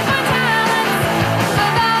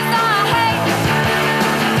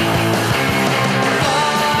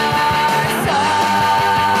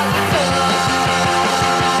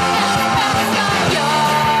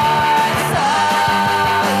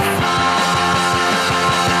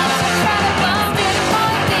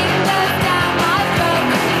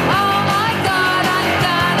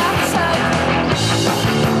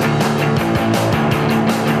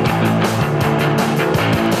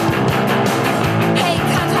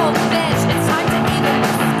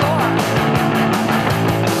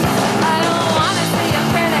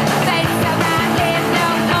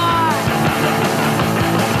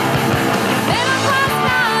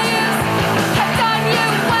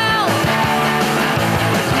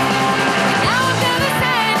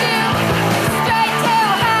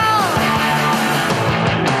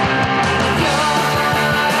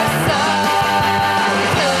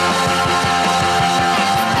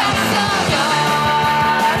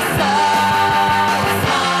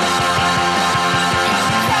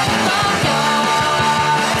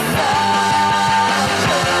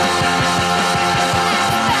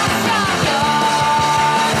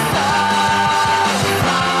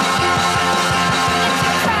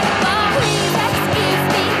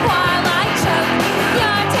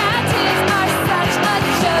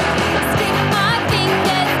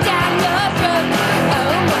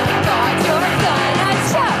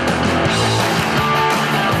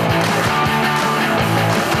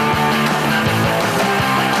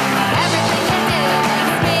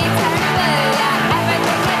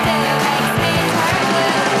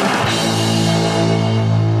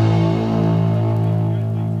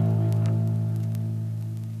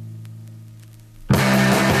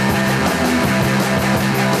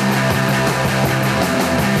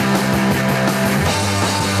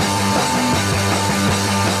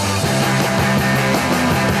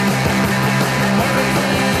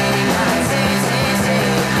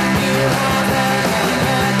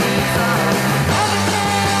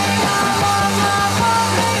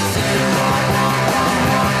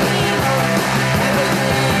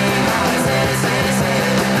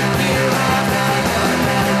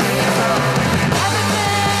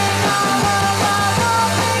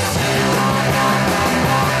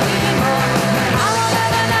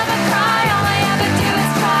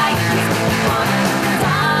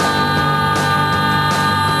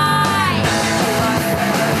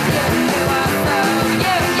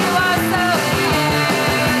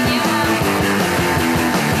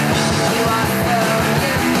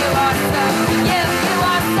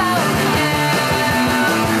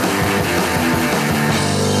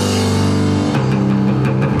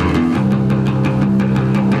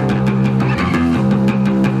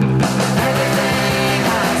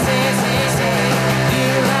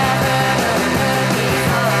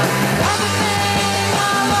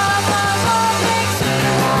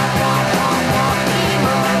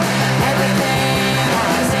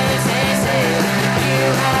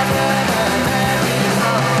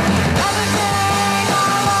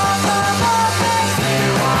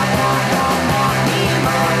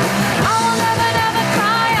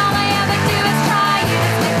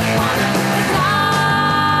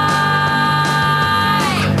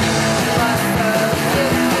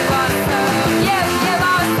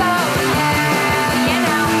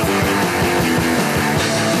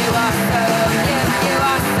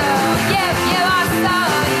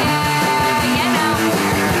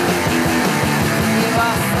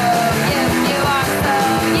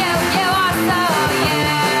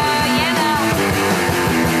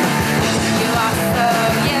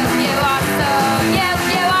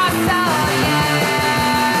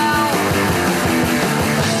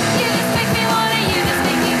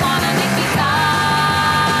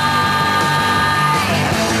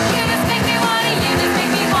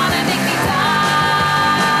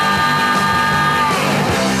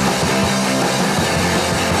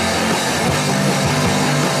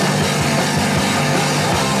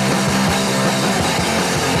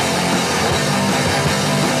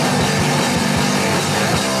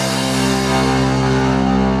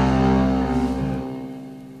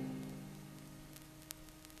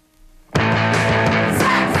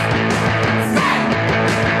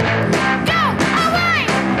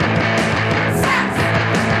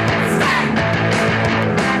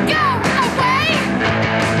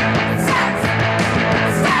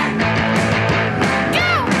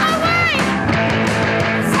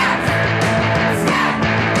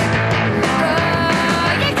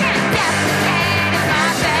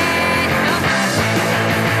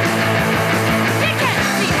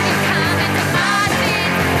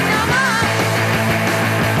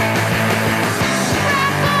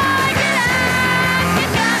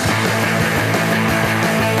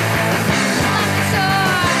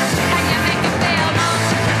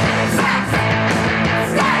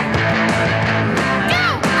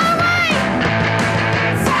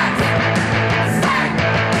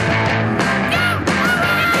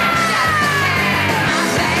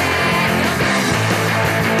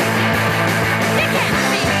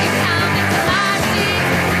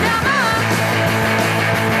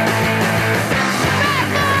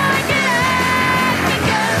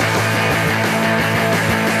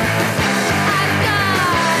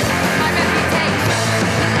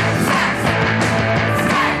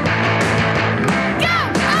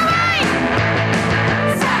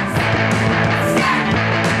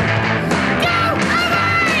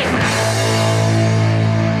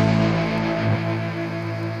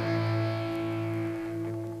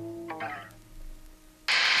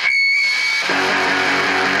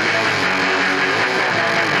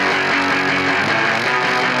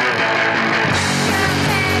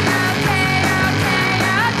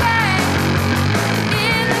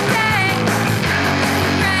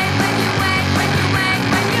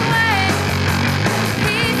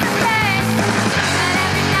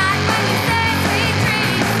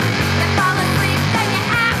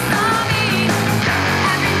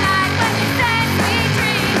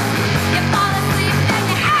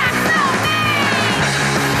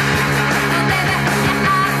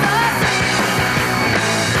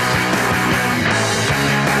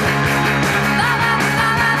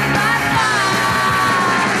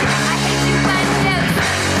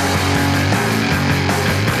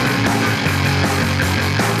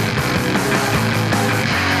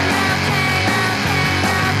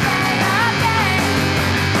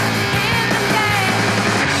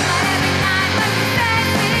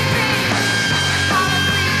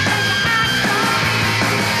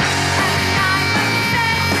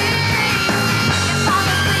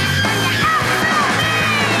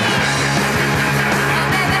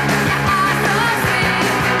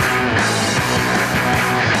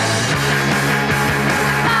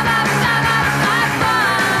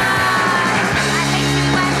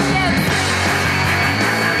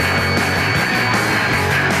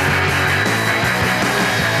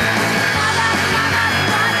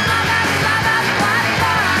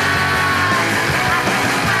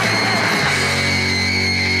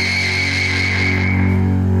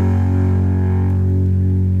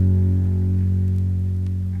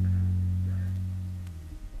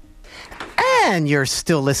And you're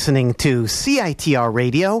still listening to CITR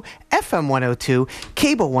Radio, FM 102,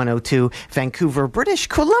 Cable 102, Vancouver, British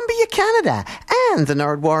Columbia, Canada, and the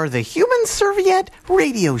Nardwuar, the Human Serviette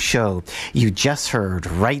Radio Show. You just heard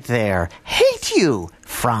right there, Hate You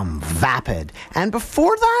from Vapid. And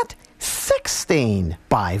before that, Sex Stain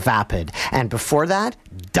by Vapid. And before that,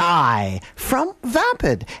 Die from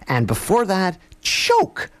Vapid. And before that,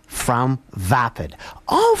 Choke from Vapid.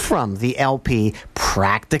 All from the LP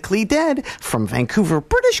Practically Dead from Vancouver,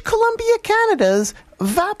 British Columbia, Canada's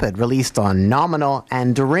Vapid, released on Nominal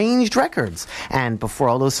and Deranged Records. And before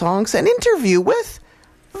all those songs, an interview with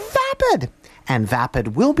Vapid. And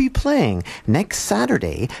Vapid will be playing next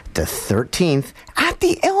Saturday, the 13th, at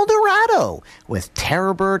the Eldorado with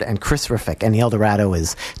Terrorbird and Chris Riffick. And the Eldorado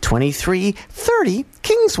is 2330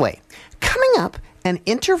 Kingsway. Coming up, an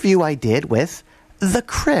interview I did with The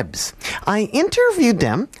Cribs. I interviewed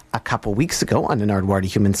them a couple weeks ago on the Nardwuar, the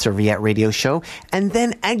Human Serviette Radio Show, and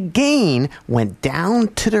then again went down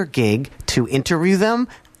to their gig to interview them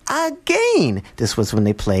again. This was when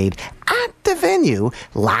they played at the venue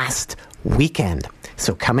last weekend.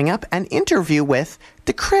 So coming up, an interview with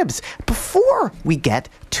The Cribs. Before we get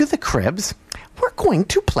to The Cribs, we're going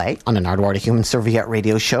to play on the Nardwuar, the Human Serviette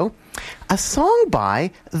Radio Show, a song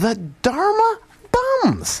by the Dharma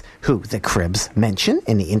Bums, who The Cribs mention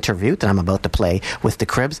in the interview that I'm about to play with The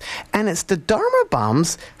Cribs. And it's the Dharma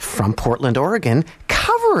Bums from Portland, Oregon,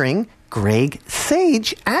 covering Greg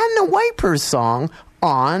Sage and the Wipers song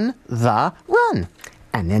On the Run.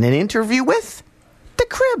 And then an interview with The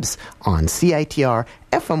Cribs on CITR,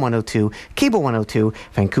 FM 102, Cable 102,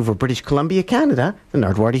 Vancouver, British Columbia, Canada, the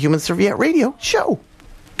Nardwuar, the Human Serviette Radio Show.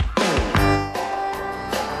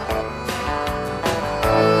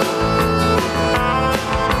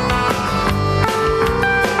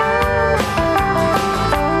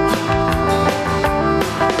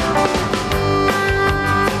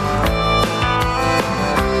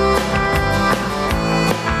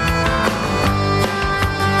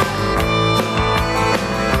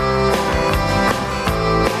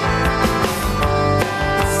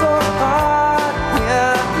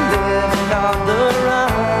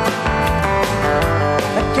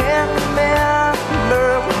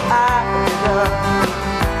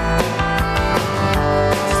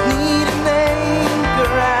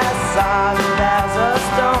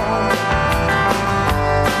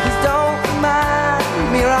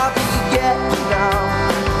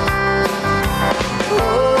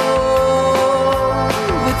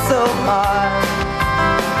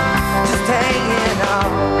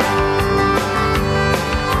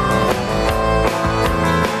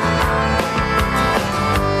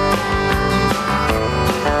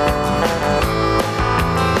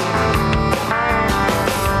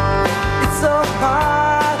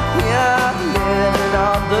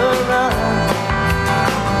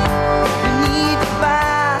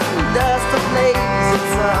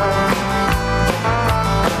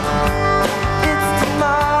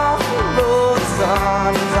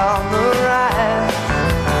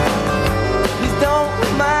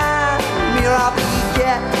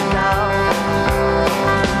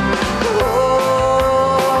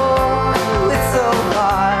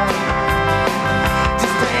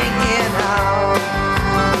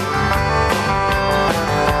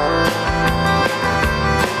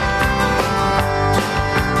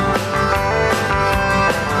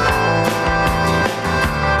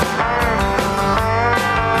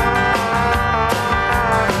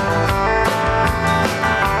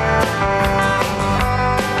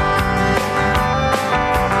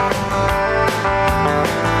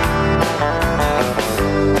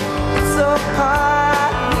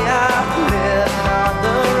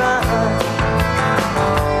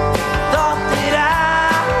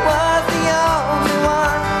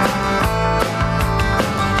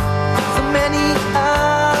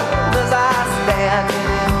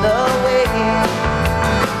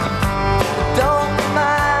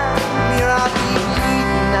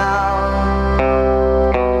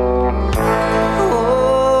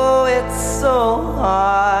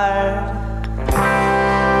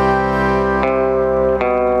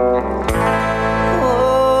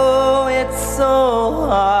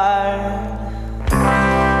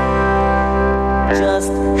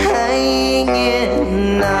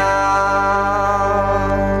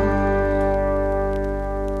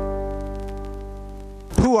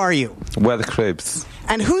 We're The Cribs.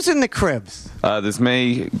 And who's in The Cribs? There's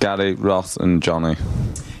me, Gary, Ross, and Johnny.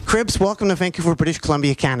 Cribs, welcome to Vancouver, British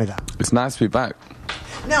Columbia, Canada. It's nice to be back.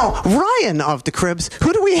 Now, Ryan of The Cribs,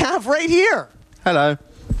 who do we have right here? Hello.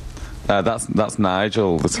 That's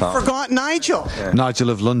Nigel. Forgot Nigel. Yeah. Nigel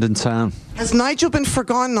of London Town. Has Nigel been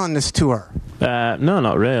forgotten on this tour? No,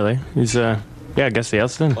 not really. He's, yeah, I guess he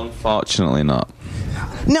has then. Unfortunately not.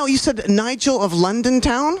 No, you said Nigel of London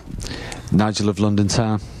Town? Nigel of London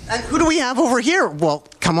Town. And who do we have over here? Well,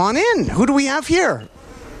 come on in. Who do we have here?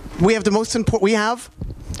 We have the most important... We have...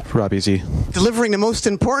 Rob Easy. Delivering the most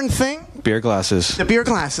important thing? Beer glasses. The beer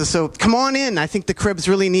glasses. So come on in. I think the Cribs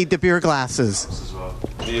really need the beer glasses.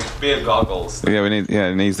 Beer goggles. Yeah,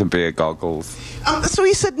 it needs the beer goggles. So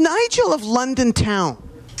he said Nigel of London Town.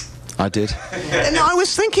 I did. And I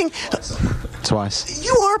was thinking... Twice.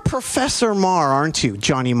 You are Professor Marr, aren't you,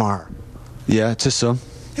 Johnny Marr? Yeah, to some.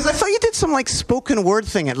 Because I thought you did some, like, spoken word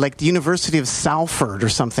thing at, like, the University of Salford or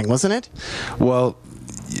something, wasn't it? Well...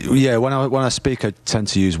 Yeah, when I speak, I tend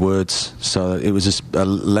to use words. So it was just a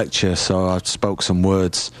lecture, so I spoke some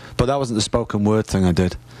words. But that wasn't the spoken word thing I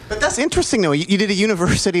did. But that's interesting, though. You did a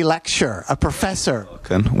university lecture, a professor.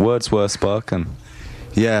 Words were spoken.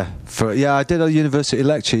 Yeah, I did a university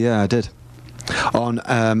lecture. Yeah, I did. On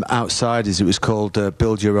Outsiders, it was called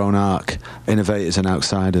 "Build Your Own Ark: Innovators and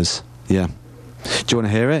Outsiders." Yeah. Do you want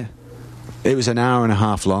to hear it? It was an hour and a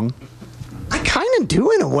half long. I kind of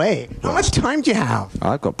do, in a way. How much time do you have?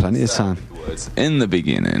 I've got plenty of time. In the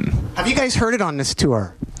beginning. Have you guys heard it on this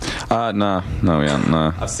tour? No, we haven't.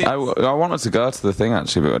 No, I wanted to go to the thing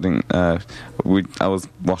actually, but I didn't. I was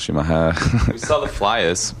washing my hair. We saw the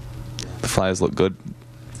flyers. The flyers look good.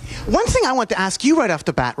 One thing I want to ask you right off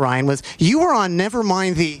the bat, Ryan, was you were on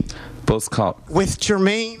Nevermind the Buzzcock with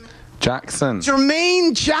Jermaine Jackson.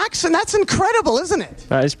 Jermaine Jackson, that's incredible, isn't it?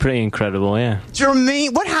 That is pretty incredible, yeah.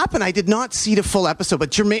 Jermaine, what happened? I did not see the full episode, but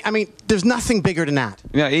Jermaine, I mean, there's nothing bigger than that.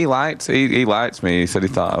 Yeah, he liked me. He said he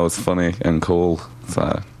thought I was funny and cool.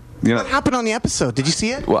 So, you know, what happened on the episode? Did you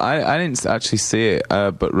see it? Well, I didn't actually see it,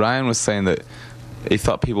 but Ryan was saying that he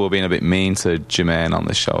thought people were being a bit mean to Jermaine on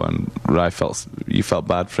the show, and you felt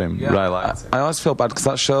bad for him. Yeah, right? I always feel bad because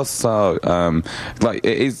that show's so like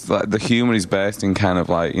it is like the humour is based in kind of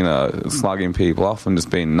like, you know, slagging people off and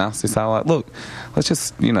just being nasty. So I'm like, look, let's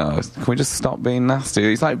just, you know, can we just stop being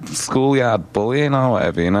nasty? It's like schoolyard bullying or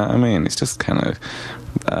whatever, you know what I mean? It's just kind of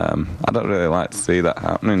I don't really like to see that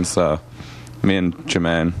happening. So me and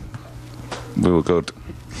Jermaine, we were good.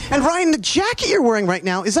 And Ryan, the jacket you're wearing right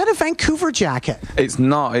now, is that a Vancouver jacket? It's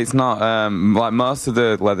not. Like most of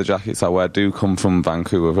the leather jackets I wear do come from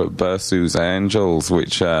Vancouver, but Bursu's Angels,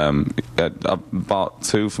 which I bought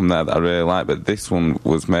two from there that I really like, but this one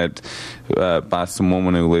was made by some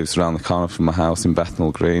woman who lives around the corner from my house in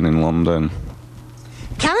Bethnal Green in London.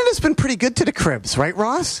 Canada's been pretty good to the Cribs, right,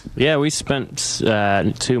 Ross? Yeah, we spent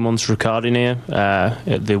 2 months recording here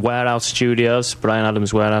at the Warehouse Studios, Bryan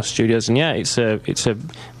Adams Warehouse Studios, and yeah, it's a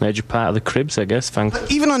major part of the Cribs, I guess.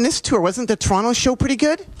 But even on this tour, wasn't the Toronto show pretty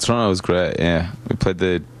good? Toronto was great, yeah. We played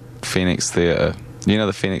the Phoenix Theatre. You know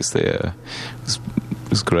the Phoenix Theatre? It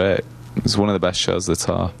was great. It was one of the best shows of the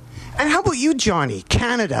tour. And how about you, Johnny?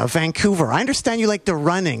 Canada, Vancouver. I understand you like the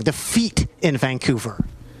running, the feet in Vancouver.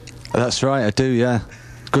 That's right, I do, yeah.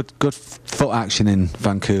 Good foot action in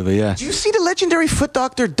Vancouver, yeah. Do you see the legendary foot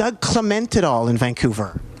doctor Doug Clement at all in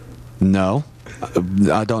Vancouver? No.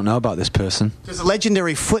 I don't know about this person. There's a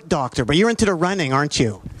legendary foot doctor, but you're into the running, aren't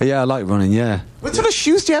you? Yeah, I like running, yeah. What sort of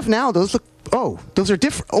shoes do you have now? Those look... Oh, those are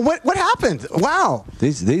different. Oh, what happened? Wow.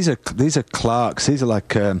 These are Clarks. These are like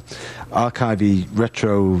archivey,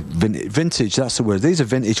 retro, vintage, that's the word. These are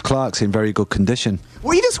vintage Clarks in very good condition.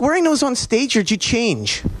 Were you just wearing those on stage, or did you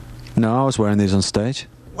change? No, I was wearing these on stage.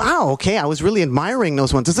 Wow, okay, I was really admiring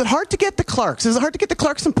those ones. Is it hard to get the Clarks? Is it hard to get the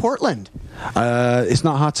Clarks in Portland? It's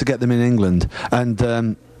not hard to get them in England.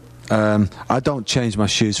 And I don't change my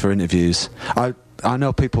shoes for interviews. I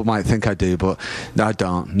know people might think I do, but I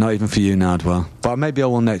don't. Not even for you, Nardwuar. But maybe I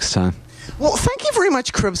will next time. Well, thank you very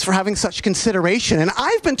much, Cribs, for having such consideration. And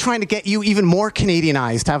I've been trying to get you even more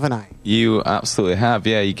Canadianized, haven't I? You absolutely have,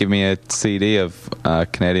 yeah. You give me a CD of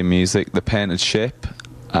Canadian music, The Painted Ship,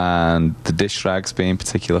 and the Dish Rags being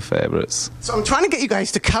particular favourites. So I'm trying to get you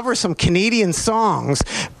guys to cover some Canadian songs,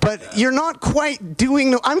 but you're not quite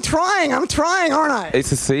doing... I'm trying, aren't I?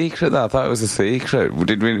 It's a secret, though. I thought it was a secret.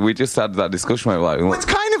 We just had that discussion. Like, well, it's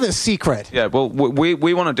kind of a secret. Yeah, well,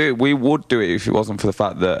 we want to do it. We would do it if it wasn't for the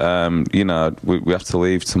fact that, you know, we have to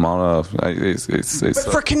leave tomorrow. But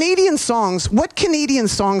for Canadian songs, what Canadian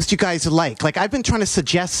songs do you guys like? Like, I've been trying to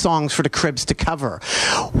suggest songs for the Cribs to cover.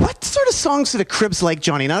 What sort of songs do the Cribs like,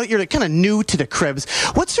 Johnny? Now that you're kind of new to the Cribs,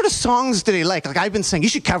 what sort of songs do they like? Like, I've been saying you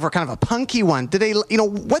should cover kind of a punky one. Do they, you know,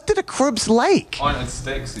 what do the Cribs like? Pointed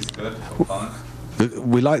Sticks is good for punk.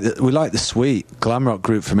 We like the sweet glam rock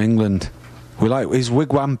group from England. Is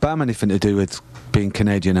Wigwam Bam anything to do with being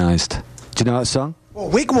Canadianised? Do you know that song? Well,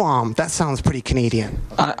 Wigwam, that sounds pretty Canadian.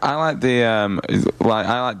 I like the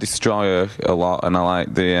I like Destroyer a lot, and I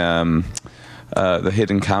like the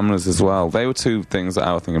Hidden Cameras as well. They were two things that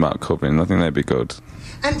I was thinking about covering. I think they'd be good.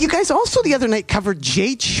 And you guys also the other night covered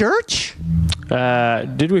J Church?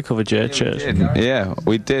 Did we cover J Church? Yeah,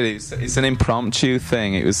 we did. It's an impromptu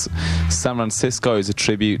thing. It was San Francisco. It's a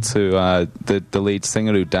tribute to the lead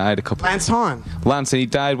singer who died a couple. Lance Hahn. Lance, and he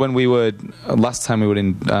died when we were last time we were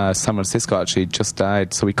in San Francisco. Actually, he just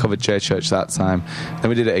died. So we covered J Church that time. Then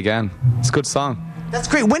we did it again. It's a good song. That's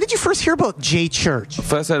great. When did you first hear about J Church?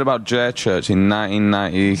 First heard about J Church in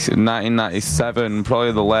 1997,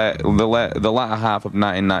 probably the latter half of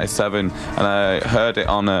 1997, and I heard it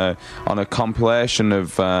on a compilation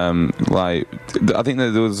of I think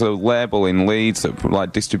there was a label in Leeds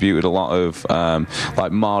that distributed a lot of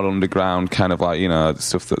more underground kind of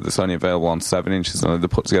stuff that's only available on 7-inches, and they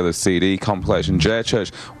put together a CD compilation. J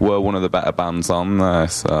Church were one of the better bands on there,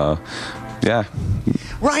 so. Yeah.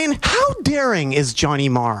 Ryan, how daring is Johnny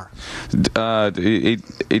Marr? He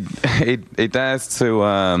dares to,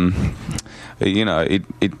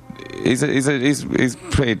 he's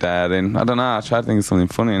pretty daring. I don't know. I tried to think of something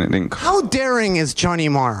funny and it didn't. How daring is Johnny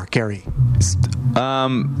Marr, Gary? A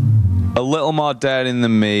little more daring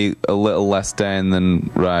than me, a little less daring than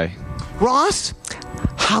Ray. Ross,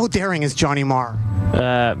 how daring is Johnny Marr?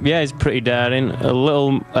 Yeah, he's pretty daring. A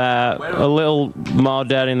little more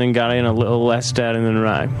daring than Gary, and a little less daring than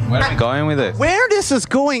Ray. Where are we going with this? Where this is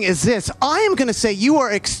going is this. I am going to say you are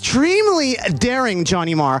extremely daring,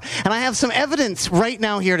 Johnny Marr, and I have some evidence right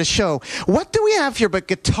now here to show. What do we have here but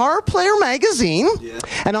Guitar Player magazine? Yeah.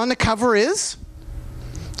 And on the cover is...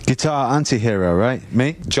 Guitar Anti-Hero, right?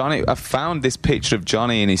 Me? Johnny, I found this picture of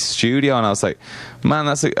Johnny in his studio, and I was like, man,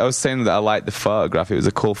 I was saying that I liked the photograph. It was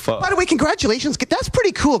a cool photo. By the way, congratulations. That's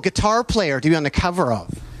pretty cool. Guitar Player to be on the cover of.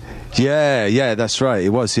 Yeah, that's right. It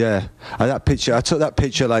was, yeah. I took that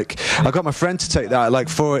picture, I got my friend to take that,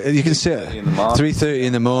 you can see it, 3:30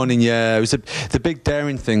 in the morning, yeah. It was the big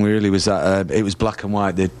daring thing really was that it was black and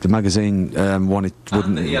white. The magazine wouldn't...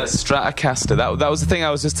 Yeah, Stratocaster. That was the thing. I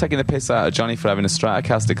was just taking the piss out of Johnny for having a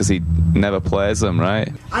Stratocaster because he never plays them, right?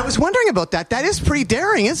 I was wondering about that. That is pretty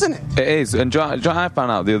daring, isn't it? It is. And John, I found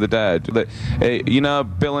out the other day that,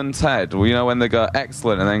 Bill and Ted, when they go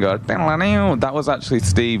excellent and then go, that was actually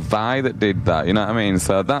Steve Vai that did that, you know what I mean?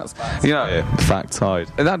 So that's, factoid.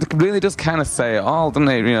 And that really does kind of say it all, doesn't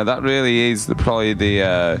it? That really is probably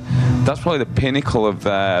the pinnacle of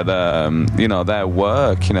their, their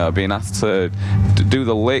work, being asked to do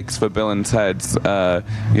the licks for Bill and Ted's, like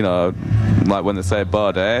when they say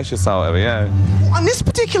Bodacious or whatever, yeah. On this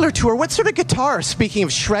particular tour, what sort of guitar, speaking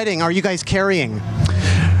of shredding, are you guys carrying?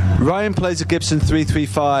 Ryan plays a Gibson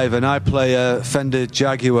 335 and I play a Fender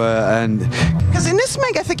Jaguar. And because in this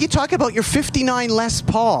mag, I think you talk about your 59 Les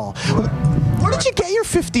Paul. Where did you get your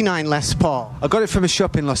 59 Les Paul? I got it from a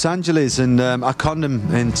shop in Los Angeles, and I conned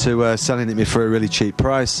them into selling it me for a really cheap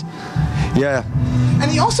price. Yeah.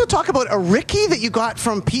 And you also talk about a Ricky that you got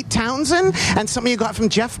from Pete Townsend and something you got from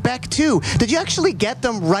Jeff Beck too. Did you actually get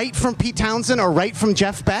them right from Pete Townsend or right from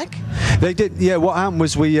Jeff Beck? They did. Yeah. What happened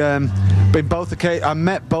was I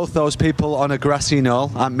met both those people on a grassy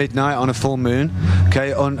knoll at midnight on a full moon.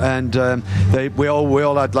 Okay, we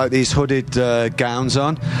all had these hooded gowns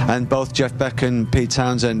on, and both Jeff Beck and Pete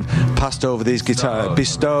Townsend passed over these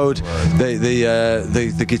bestowed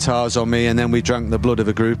the guitars on me, and then we drank the blood of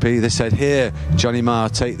a groupie. They said, "Here, Johnny Marr,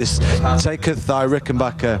 take this, take a Thigh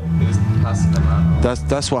Rickenbacker."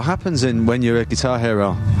 That's what happens when you're a guitar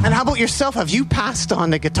hero. And how about yourself? Have you passed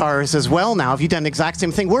on the guitars as well now? Have you done the exact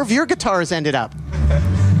same thing? Where have your guitars ended up?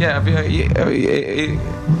 Yeah,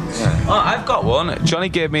 I've got one. Johnny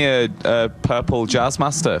gave me a purple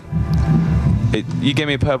Jazzmaster. You gave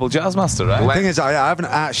me a purple Jazzmaster, right? The thing is, I haven't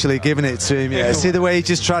actually given it to him yet. See the way he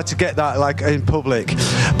just tried to get that in public,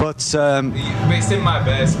 but it's in my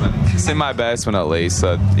basement. It's in my basement at least.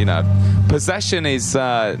 So, possession is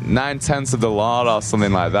 9/10 of the law or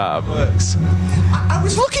something like that. I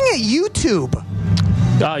was looking at YouTube.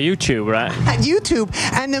 Oh, YouTube, right? At YouTube,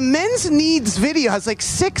 and the Men's Needs video has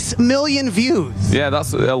 6 million views. Yeah,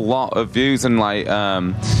 that's a lot of views, and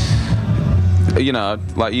you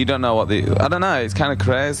don't know I don't know, it's kind of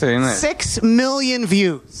crazy, isn't it? 6 million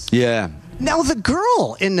views. Yeah. Now, the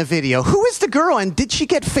girl in the video, who is the girl, and did she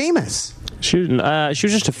get famous? She was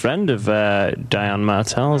just a friend of Diane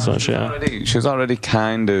Martell's, wasn't she? She was already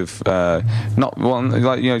kind of not one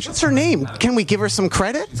What's her name? Can we give her some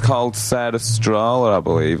credit? It's called Sarah Stroller, I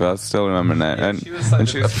believe. I still remember her name. And she was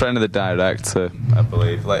a friend of the director, I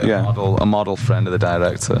believe. A model friend of the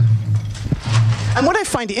director. And what I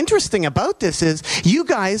find interesting about this is you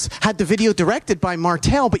guys had the video directed by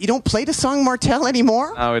Martel, but you don't play the song Martel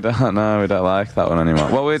anymore? No, we don't. No, we don't like that one anymore.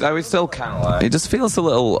 Well, we still kind of like. It just feels a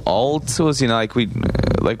little old to us, you know. Like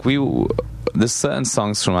we. There's certain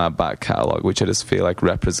songs from our back catalogue which I just feel like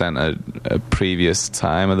represent a previous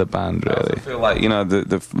time of the band. Really, I feel like, you know,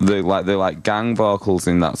 the gang vocals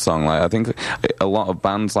in that song. Like, I think a lot of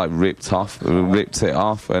bands like ripped it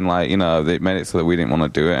off, and like, you know, they made it so that we didn't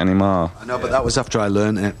want to do it anymore. I know, but that was after I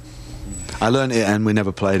learned it. I learned it, and we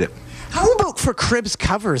never played it. How about for Cribs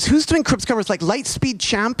covers? Who's doing Cribs covers? Like Lightspeed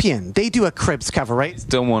Champion, they do a Cribs cover, right? He's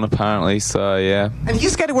done one apparently, so yeah. And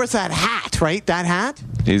he's got to wear that hat, right? That hat?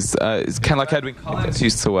 It's kind of like Edwin Collins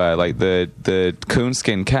used to wear, like the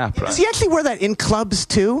coonskin cap, right? Does he actually wear that in clubs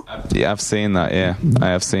too? Yeah, I've seen that. Yeah, I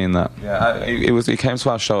have seen that. Yeah, he came to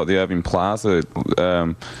our show at the Irving Plaza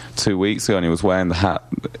 2 weeks ago, and he was wearing the hat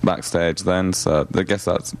backstage then. So I guess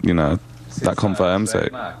that's, you know, that confirms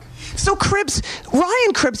it. So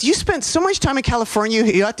Ryan Cribs, you spent so much time in California,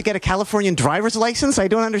 you had to get a Californian driver's license? I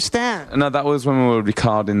don't understand. No, that was when we were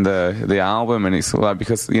recording the album, and it's like,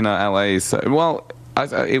 because, you know, LA is, well,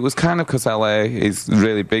 it was kind of because LA is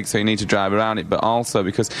really big, so you need to drive around it, but also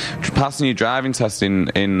because passing your driving test in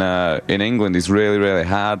England is really, really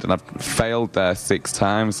hard, and I've failed there 6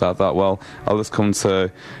 times, so I thought, well, I'll just come to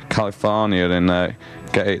California and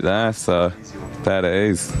get it there, so there it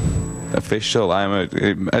is. Official.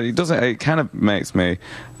 It kind of makes me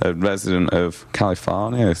a resident of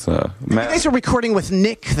California. So you guys are recording with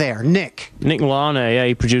Nick there. Nick Lana, yeah,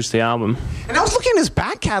 he produced the album. And I was looking at his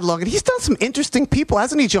back catalog, and he's done some interesting people,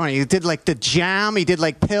 hasn't he, Johnny? He did like the Jam. He did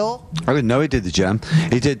like Pill. I didn't know he did the Jam.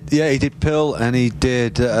 He did Pill, and he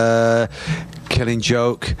did Killing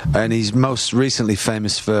Joke, and he's most recently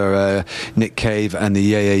famous for Nick Cave and the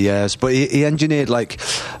Yeah Yeah Yeahs. But he engineered like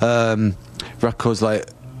records like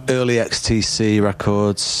early XTC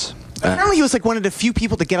records. Apparently he was like one of the few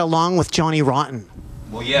people to get along with Johnny Rotten.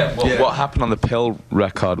 Well, yeah. What happened on the Pill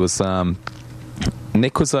record was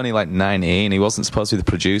Nick was only like 19. He wasn't supposed to be the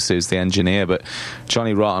producer, he was the engineer, but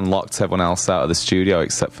Johnny Rotten locked everyone else out of the studio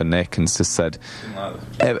except for Nick, and just said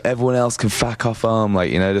everyone else can fuck off home,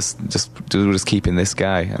 like, you know, we're just keeping this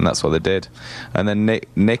guy, and that's what they did. And then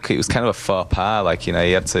Nick, it was kind of a faux pas, like, you know,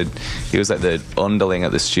 he was like the underling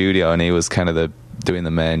at the studio, and he was kind of doing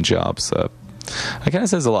the main job, so I kind of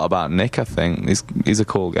says a lot about Nick. I think he's a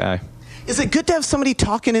cool guy. Is it good to have somebody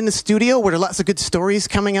talking in the studio? Were there lots of good stories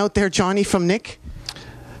coming out there, Johnny, from Nick?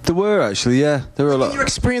 There were, actually, yeah. There were a lot. In your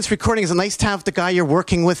experience recording, is it nice to have the guy you're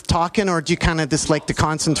working with talking, or do you kind of dislike to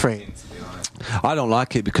concentrate? I don't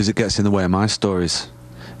like it because it gets in the way of my stories.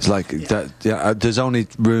 It's like that. Yeah, there's only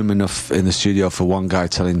room enough in the studio for one guy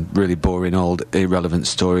telling really boring, old, irrelevant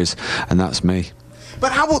stories, and that's me.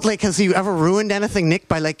 But how about, like, has you ever ruined anything, Nick,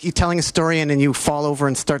 by, like, you telling a story and then you fall over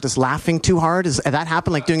and start just laughing too hard? Has that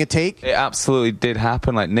happened, like, doing a take? It absolutely did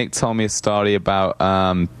happen. Like, Nick told me a story about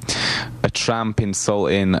a tramp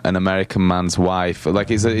insulting an American man's wife. Like,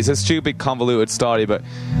 it's a stupid, convoluted story, but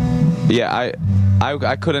yeah,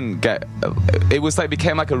 I couldn't get. It was like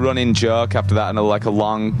became like a running joke after that, and like a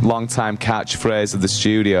long time catchphrase of the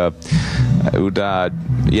studio.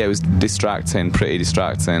 It was distracting, pretty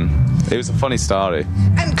distracting. It was a funny story.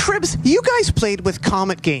 And Cribs, you guys played with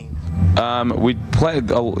Comet Game. We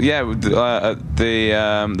played, at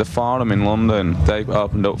the Forum in London. They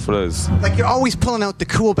opened up for us. Like, you're always pulling out the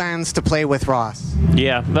cool bands to play with, Ross.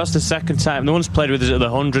 Yeah, that's the second time. The one's played with us at the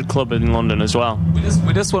 100 Club in London as well.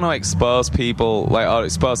 We just want to expose people, or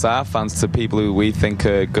expose our fans to people who we think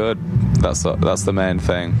are good. That's the main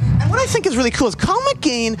thing. And what I think is really cool is Comet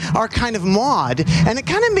Gain are kind of mod, and it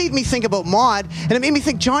kind of made me think about mod, and it made me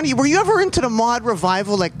think, Johnny, were you ever into the mod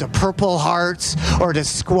revival, like the Purple Hearts, or the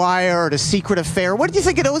Squire, or the Secret Affair? What did you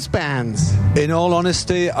think of those bands? In all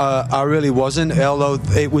honesty, I really wasn't, although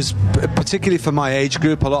it was particularly for my age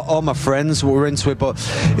group. All my friends were into it, but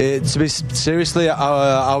to be seriously,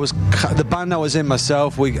 I was the band I was in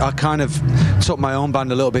myself. I kind of took my own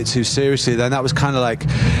band a little bit too seriously. Then that was kind of like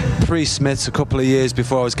pre-Smiths, a couple of years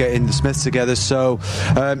before I was getting the Smiths together. So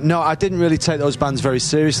no, I didn't really take those bands very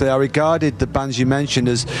seriously. I regarded the bands you mentioned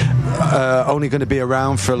as only going to be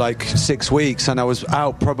around for like 6 weeks, and I was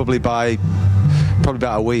out probably about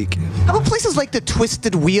a week. How about places like the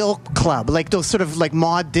Twisted Wheel Club, like those sort of like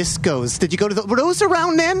mod discos? Did you go to were those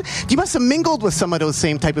around then? You must have mingled with some of those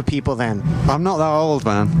same type of people then. I'm not that old,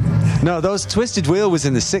 man. No, those Twisted Wheel was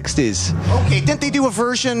in the 60s. Okay, didn't they do a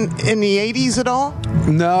version in the 80s at all?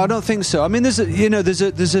 No, I don't think so. I mean, there's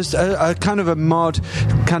a kind of a mod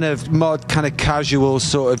kind of casual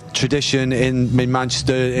sort of tradition in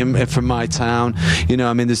Manchester, from my town. You know,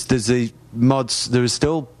 I mean, there's the mods. There are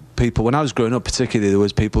still people, when I was growing up particularly, there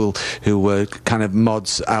was people who were kind of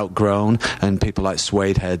mods outgrown, and people like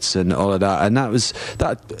Suede Heads and all of that, and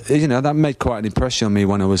that made quite an impression on me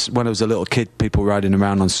when I was a little kid, people riding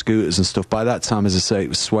around on scooters and stuff. By that time, as I say, it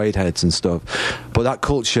was Suede Heads and stuff. But that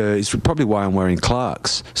culture is probably why I'm wearing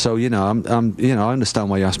Clarks. So, I understand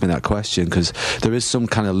why you asked me that question, because there is some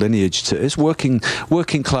kind of lineage to it's working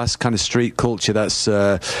class kind of street culture that's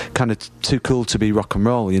kind of too cool to be rock and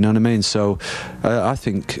roll, you know what I mean? So I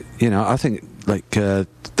think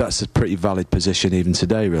that's a pretty valid position even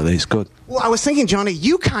today, really. It's good. Well, I was thinking, Johnny,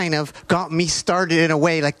 you kind of got me started in a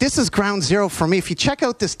way. Like, this is ground zero for me. If you check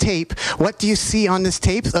out this tape, what do you see on this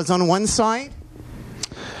tape? That's on one side?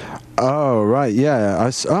 Oh, right, yeah.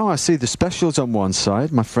 I see the Specials on one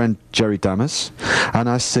side, my friend Jerry Dammers, and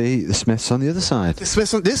I see the Smiths on the other side. The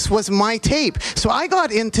Smiths, this was my tape. So I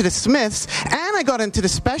got into the Smiths, and I got into the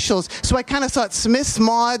Specials, so I kind of thought Smiths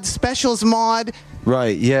mod, Specials mod.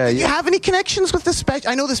 Right, yeah. Do you have any connections with the Specials?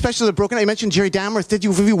 I know the Specials are broken. I mentioned Jerry Dammers. Have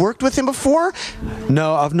you worked with him before?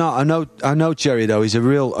 No, I've not. I know Jerry, though. He's a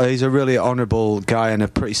really honourable guy and a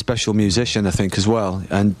pretty special musician, I think, as well.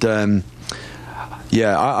 And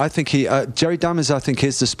yeah, I think Jerry Dammers, I think,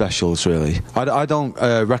 is the Specials, really. I don't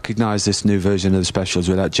recognise this new version of the Specials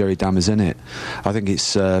without Jerry Dammers in it. I think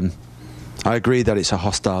it's... I agree that it's a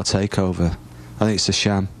hostile takeover. I think it's a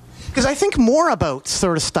sham. Because I think more about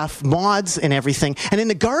sort of stuff, mods and everything. And in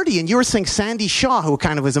The Guardian, you were saying Sandy Shaw, who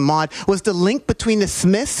kind of was a mod, was the link between the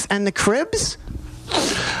Smiths and the Cribs?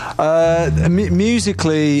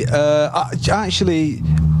 Musically, actually...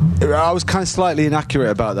 I was kind of slightly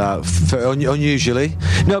inaccurate about that, unusually.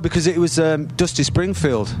 No, because it was Dusty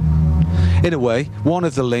Springfield, in a way, one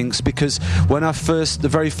of the links, because when the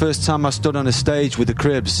very first time I stood on a stage with the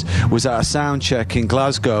Cribs was at a sound check in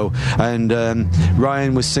Glasgow, and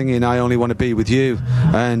Ryan was singing I Only Want to Be With You,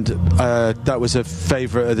 and that was a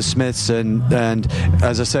favourite of the Smiths, and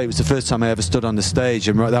as I say, it was the first time I ever stood on the stage,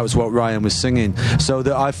 and that was what Ryan was singing, so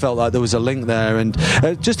that I felt like there was a link there, and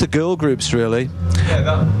just the girl groups, really.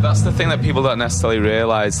 Yeah, that's the thing that people don't necessarily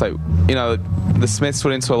realise. Like, the Smiths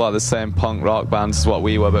were into a lot of the same punk rock bands as what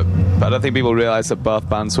we were, but I don't think people realise that both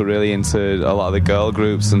bands were really into a lot of the girl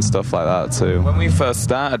groups and stuff like that too. When we first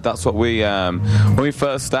started, that's what we when we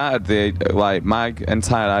first started, my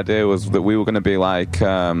entire idea was that we were going to be like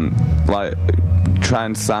try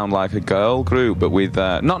and sound like a girl group, but with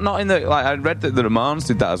not in the I read that the Ramones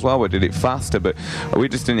did that as well, but did it faster, but we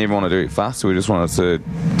just didn't even want to do it faster. We just wanted to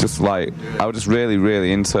I was just really,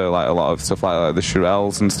 really into a lot of stuff like the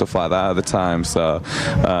Shirelles and stuff like that at the time. So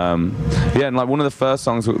yeah, and one of the first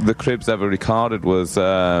songs the Cribs ever recorded was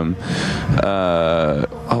Still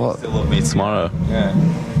Love Me Tomorrow. Yeah.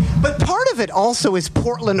 But part of it also is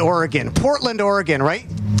Portland, Oregon, right?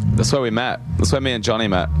 That's where we met. That's where me and Johnny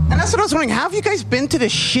met. And that's what I was wondering. Have you guys been to the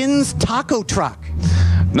Shin's Taco Truck?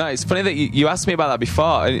 No, it's funny that you asked me about that before.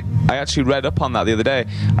 I actually read up on that the other day.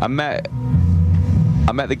 I met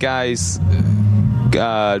the guy's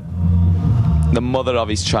the mother of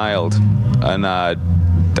his child, and I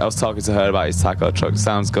was talking to her about his taco truck.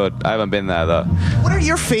 Sounds good. I haven't been there though. What are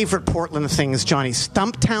your favorite Portland things, Johnny?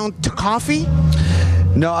 Stumptown coffee?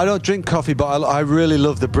 No, I don't drink coffee, but I really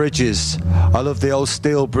love the bridges. I love the old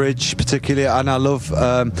Steel Bridge particularly, and I love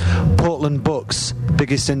Portland Books,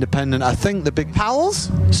 biggest independent. I think the big...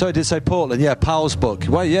 Powell's? Sorry, did it say Portland? Yeah, Powell's book.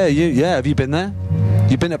 Well, yeah, have you been there?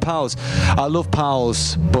 You've been at Powell's. I love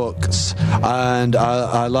Powell's books, and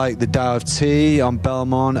I like the Dow of Tea on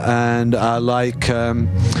Belmont, and I like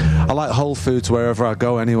Whole Foods wherever I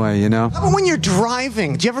go anyway, How about when you're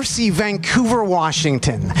driving? Do you ever see Vancouver,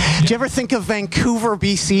 Washington? Do you ever think of Vancouver,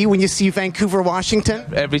 BC when you see Vancouver, Washington?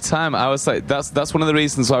 Every time. I was like, that's one of the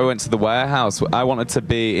reasons why I went to the warehouse. I wanted to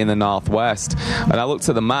be in the Northwest, and I looked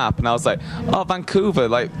at the map, and I was like, oh, Vancouver,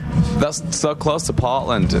 that's so close to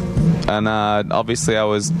Portland. And obviously I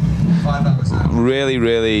was really,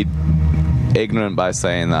 really ignorant by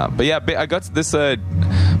saying that. But yeah, I got to this...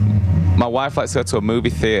 my wife likes to go to a movie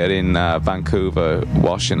theater in Vancouver,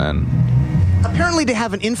 Washington. Apparently they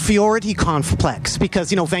have an inferiority complex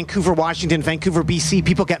because, Vancouver, Washington, Vancouver, BC,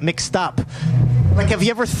 people get mixed up. Have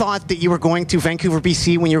you ever thought that you were going to Vancouver,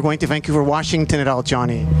 BC when you were going to Vancouver, Washington at all,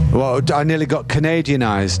 Johnny? Well, I nearly got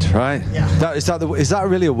Canadianized, right? Yeah. Is that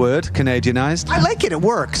really a word, Canadianized? I like it. It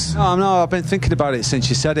works. No, I've been thinking about it since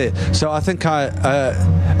you said it. So I think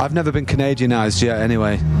I've never been Canadianized yet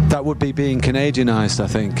anyway. That would be being Canadianized, I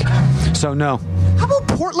think. So no. How about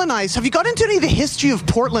Portlandize? Have you got into any of the history of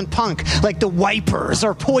Portland punk, like the Wipers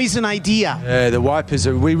or Poison Idea? Yeah, the Wipers.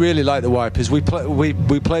 We really like the Wipers. We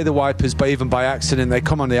play the Wipers, but even by accident, they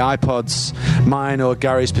come on the iPods, mine or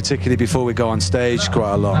Gary's particularly, before we go on stage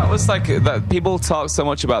quite a lot. That was like that. People talk so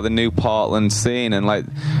much about the new Portland scene, and like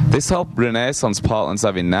this whole renaissance Portland's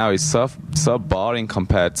having now is so boring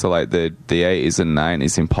compared to like the 80s and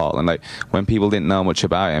 90s in Portland. Like when people didn't know much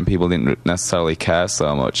about it and people didn't necessarily care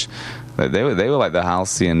so much. They were like the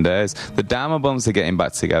halcyon days. The Dharma Bums are getting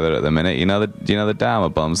back together at the minute. You know the Dharma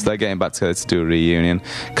Bums. They're getting back together to do a reunion.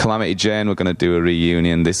 Calamity Jane were going to do a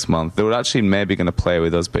reunion this month. They were actually maybe going to play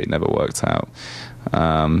with us, but it never worked out.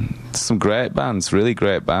 Some great bands, really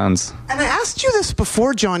great bands. And I asked you this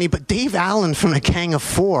before, Johnny, but Dave Allen from the Gang of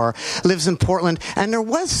Four lives in Portland, and there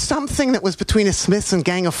was something that was between the Smiths and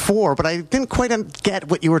Gang of Four, but I didn't quite get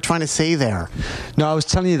what you were trying to say there. No, I was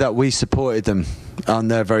telling you that we supported them on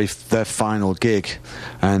their final gig,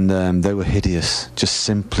 and they were hideous, just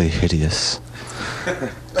simply hideous.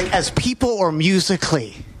 Like as people or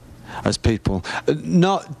musically? As people.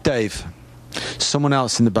 Not Dave. Someone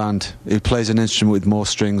else in the band who plays an instrument with more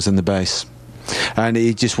strings than the bass, and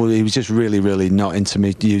he was just really, really not into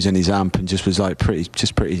me using his amp, and just was like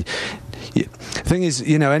pretty. Yeah. Thing is,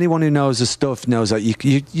 anyone who knows the stuff knows that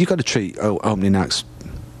you got to treat opening acts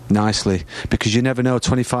nicely, because you never know.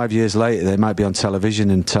 25 years later, they might be on television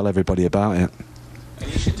and tell everybody about it.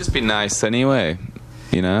 And you should just be nice anyway,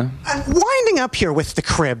 And winding up here with the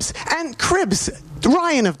Cribs and Cribs.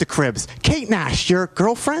 Ryan of the Cribs, Kate Nash, your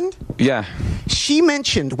girlfriend? Yeah. She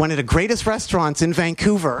mentioned one of the greatest restaurants in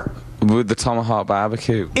Vancouver. With the Tomahawk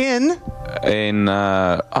Barbecue. In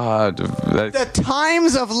the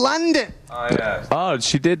Times of London. Oh, yeah. Oh,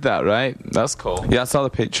 she did that, right? That's cool. Yeah, I saw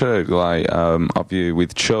the picture of you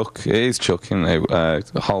with Chuck. It is Chuck,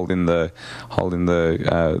 holding the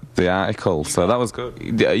article. So that was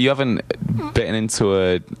good. You haven't bitten into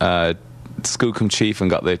a Skookum Chief and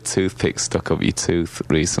got the toothpick stuck up your tooth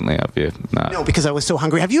recently, have you? No, because I was so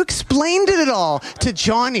hungry. Have you explained it at all to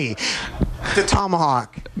Johnny, the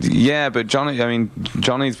Tomahawk? Yeah, but Johnny's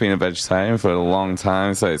been a vegetarian for a long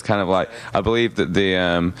time, so it's kind of like, I believe that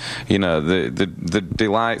the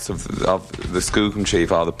delights of the Skookum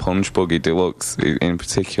Chief or the Punch Buggy Deluxe in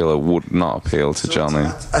particular would not appeal to Johnny.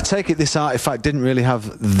 I take it this artifact didn't really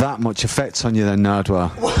have that much effect on you then, Nardwuar.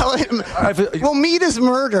 Well, meat is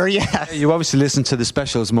murder, yes. You obviously listen to the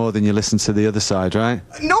specials more than you listen to the other side, right?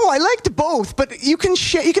 No, I liked both, but you can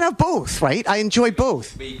have both, right? I enjoy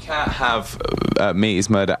both. But you can't have Meat is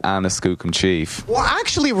Murder and a Skookum Chief. Well,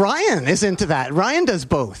 actually, Ryan is into that. Ryan does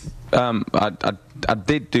both. I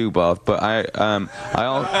did do both, but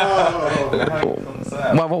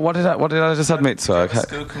what did I just admit to?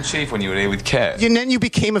 Skookum Chief when you were here with Kate. And then you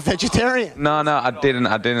became a vegetarian. No, I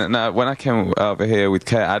didn't. No, when I came over here with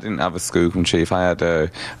Kate, I didn't have a Skookum Chief. I had a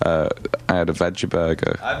veggie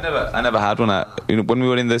burger. I never had one. When we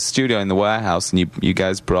were in the studio in the warehouse, and you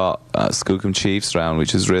guys brought Skookum Chiefs round,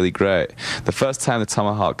 which was really great. The first time the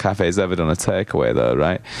Tomahawk Cafe's ever done a takeaway, though,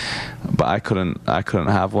 right? But I couldn't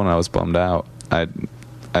have one. I was bummed out. I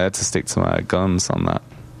had to stick to my guns on that.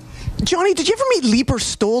 Johnny, did you ever meet Lieber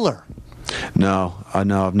Stoller? No,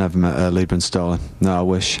 I've never met Lieber and Stoller. No, I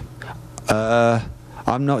wish.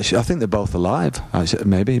 I'm not sure. I think they're both alive.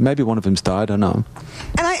 Maybe one of them's died. I don't know.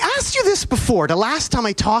 And I asked you this before. The last time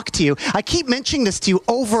I talked to you, I keep mentioning this to you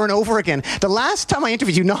over and over again. The last time I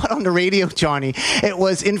interviewed you, not on the radio, Johnny, it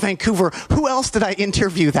was in Vancouver. Who else did I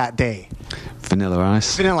interview that day? Vanilla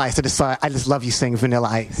Ice. Vanilla Ice. I just love you saying Vanilla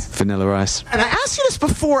Ice. Vanilla Ice. And I asked you this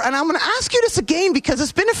before, and I'm going to ask you this again because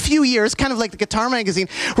it's been a few years, kind of like the Guitar Magazine.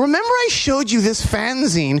 Remember I showed you this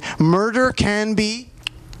fanzine, Murder Can Be...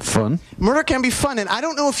 Fun. Murder Can Be Fun, and I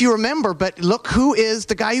don't know if you remember, but look who is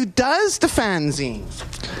the guy who does the fanzine.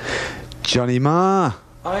 Johnny Marr.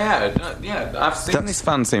 Oh yeah, I've seen this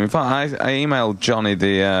fanzine. In fact, I emailed Johnny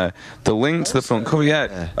the link to the front cover.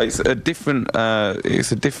 Yeah, it's a different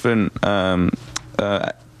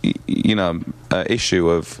issue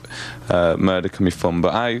of Murder Can Be Fun.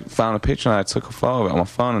 But I found a picture and I took a photo of it on my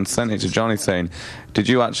phone and sent it to Johnny saying, did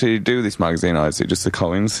you actually do this magazine or is it just a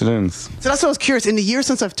coincidence? So that's what I was curious. In the years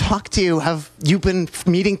since I've talked to you, have you been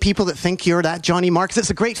meeting people that think you're that Johnny Marr? 'Cause it's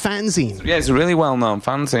a great fanzine. Yeah, it's a really well-known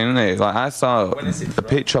fanzine, isn't it? Like I saw a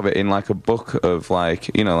picture of it in like a book of like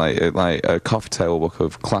a coffee table book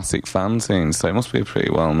of classic fanzines. So it must be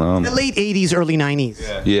pretty well-known. The late 80s, early 90s.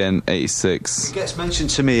 Yeah, in 86. It gets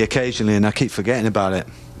mentioned to me occasionally and I keep forgetting about it.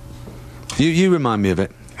 You remind me of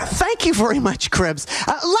it. Thank you very much, Cribs.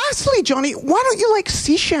 Lastly, Johnny, why don't you like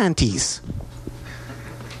sea shanties?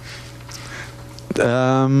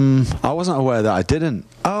 I wasn't aware that I didn't.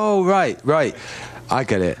 Oh, right. I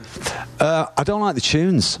get it. I don't like the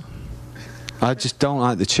tunes. I just don't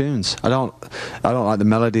like the tunes. I don't like the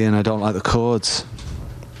melody, and I don't like the chords.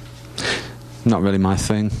 Not really my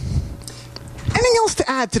thing. Anything else to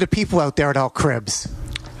add to the people out there at All Cribs?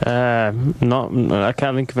 Not. I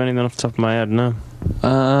can't think of anything off the top of my head. No.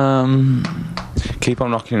 Keep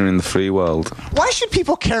on rocking in the free world. Why should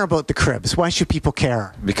people care about the Cribs? Why should people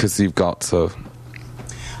care? Because you've got to.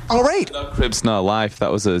 All right. No Cribs, no life.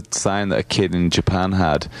 That was a sign that a kid in Japan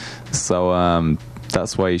had. So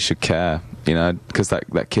that's why you should care. You know, because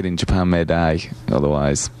that kid in Japan may die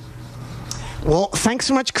otherwise. Well, thanks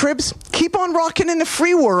so much, Cribs. Keep on rocking in the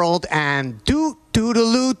free world and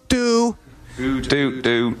do-do-do-do.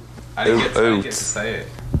 Do. I didn't get to say it.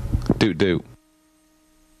 Do.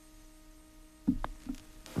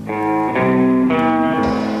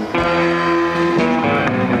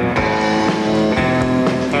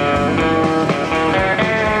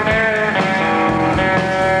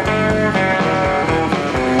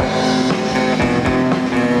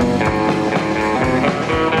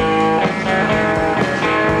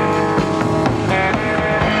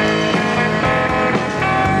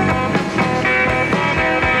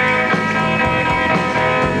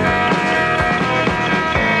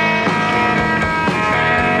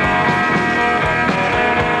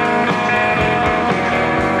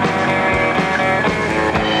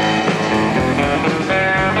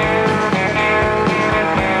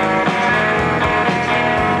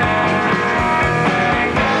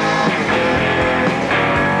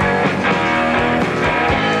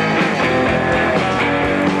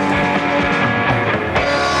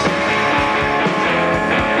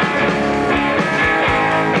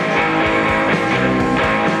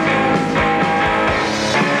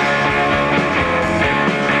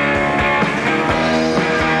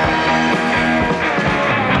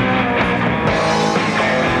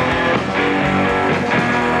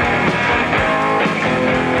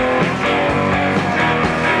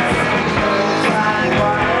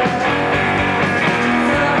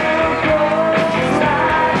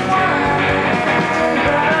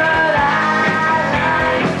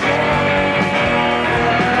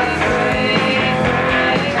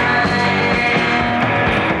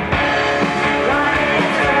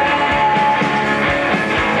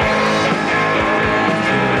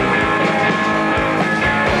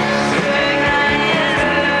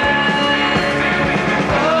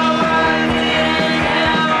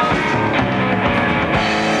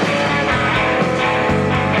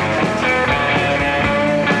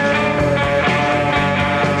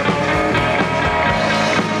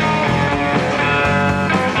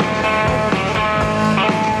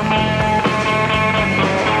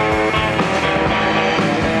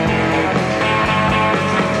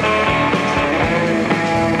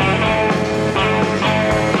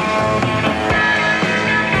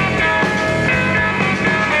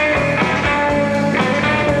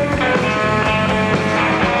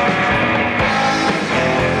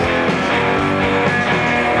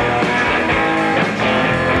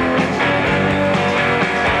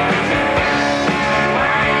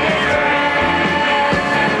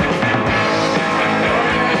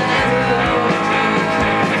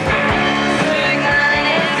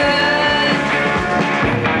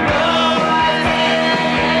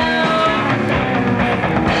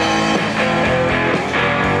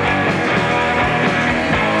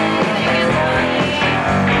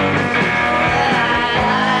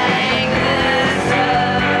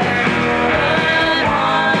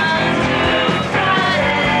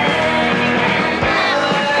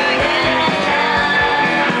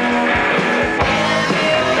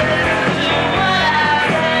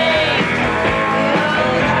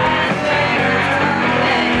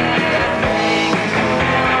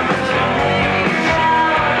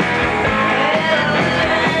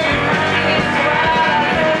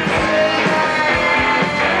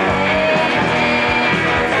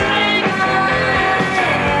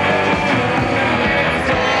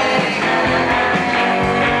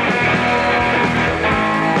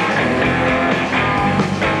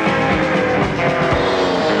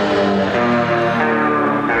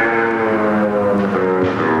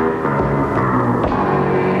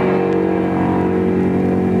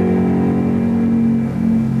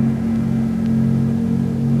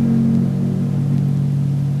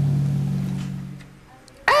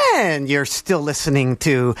 And you're still listening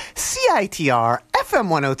to CITR FM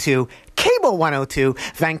 102, Cable 102,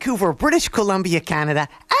 Vancouver, British Columbia, Canada,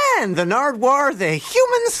 and the Nardwuar, the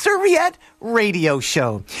Human Serviette radio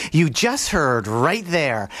show. You just heard right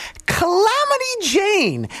there Calamity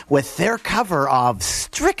Jane with their cover of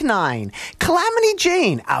Strychnine. Calamity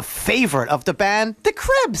Jane, a favorite of the band The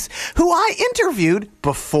Cribs, who I interviewed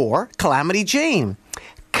before Calamity Jane.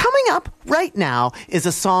 Coming up right now is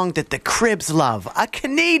a song that the Cribs love, a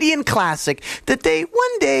Canadian classic that they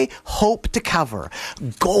one day hope to cover,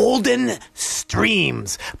 Golden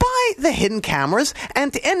Streams by the Hidden Cameras.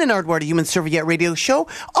 And to end the Nardwuar the Human Serviette radio show,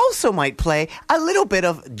 also might play a little bit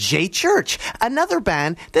of J Church, another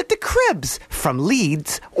band that the Cribs from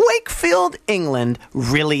Leeds, Wakefield, England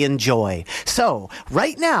really enjoy. So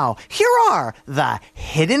right now, here are the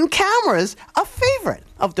Hidden Cameras, a favorite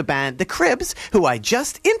of the band The Cribs, who I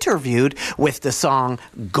just interviewed with the song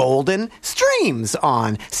Golden Streams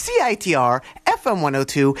on CITR, FM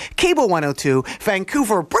 102, Cable 102,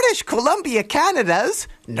 Vancouver, British Columbia, Canada's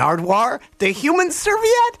Nardwuar, the Human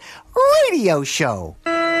Serviette radio show.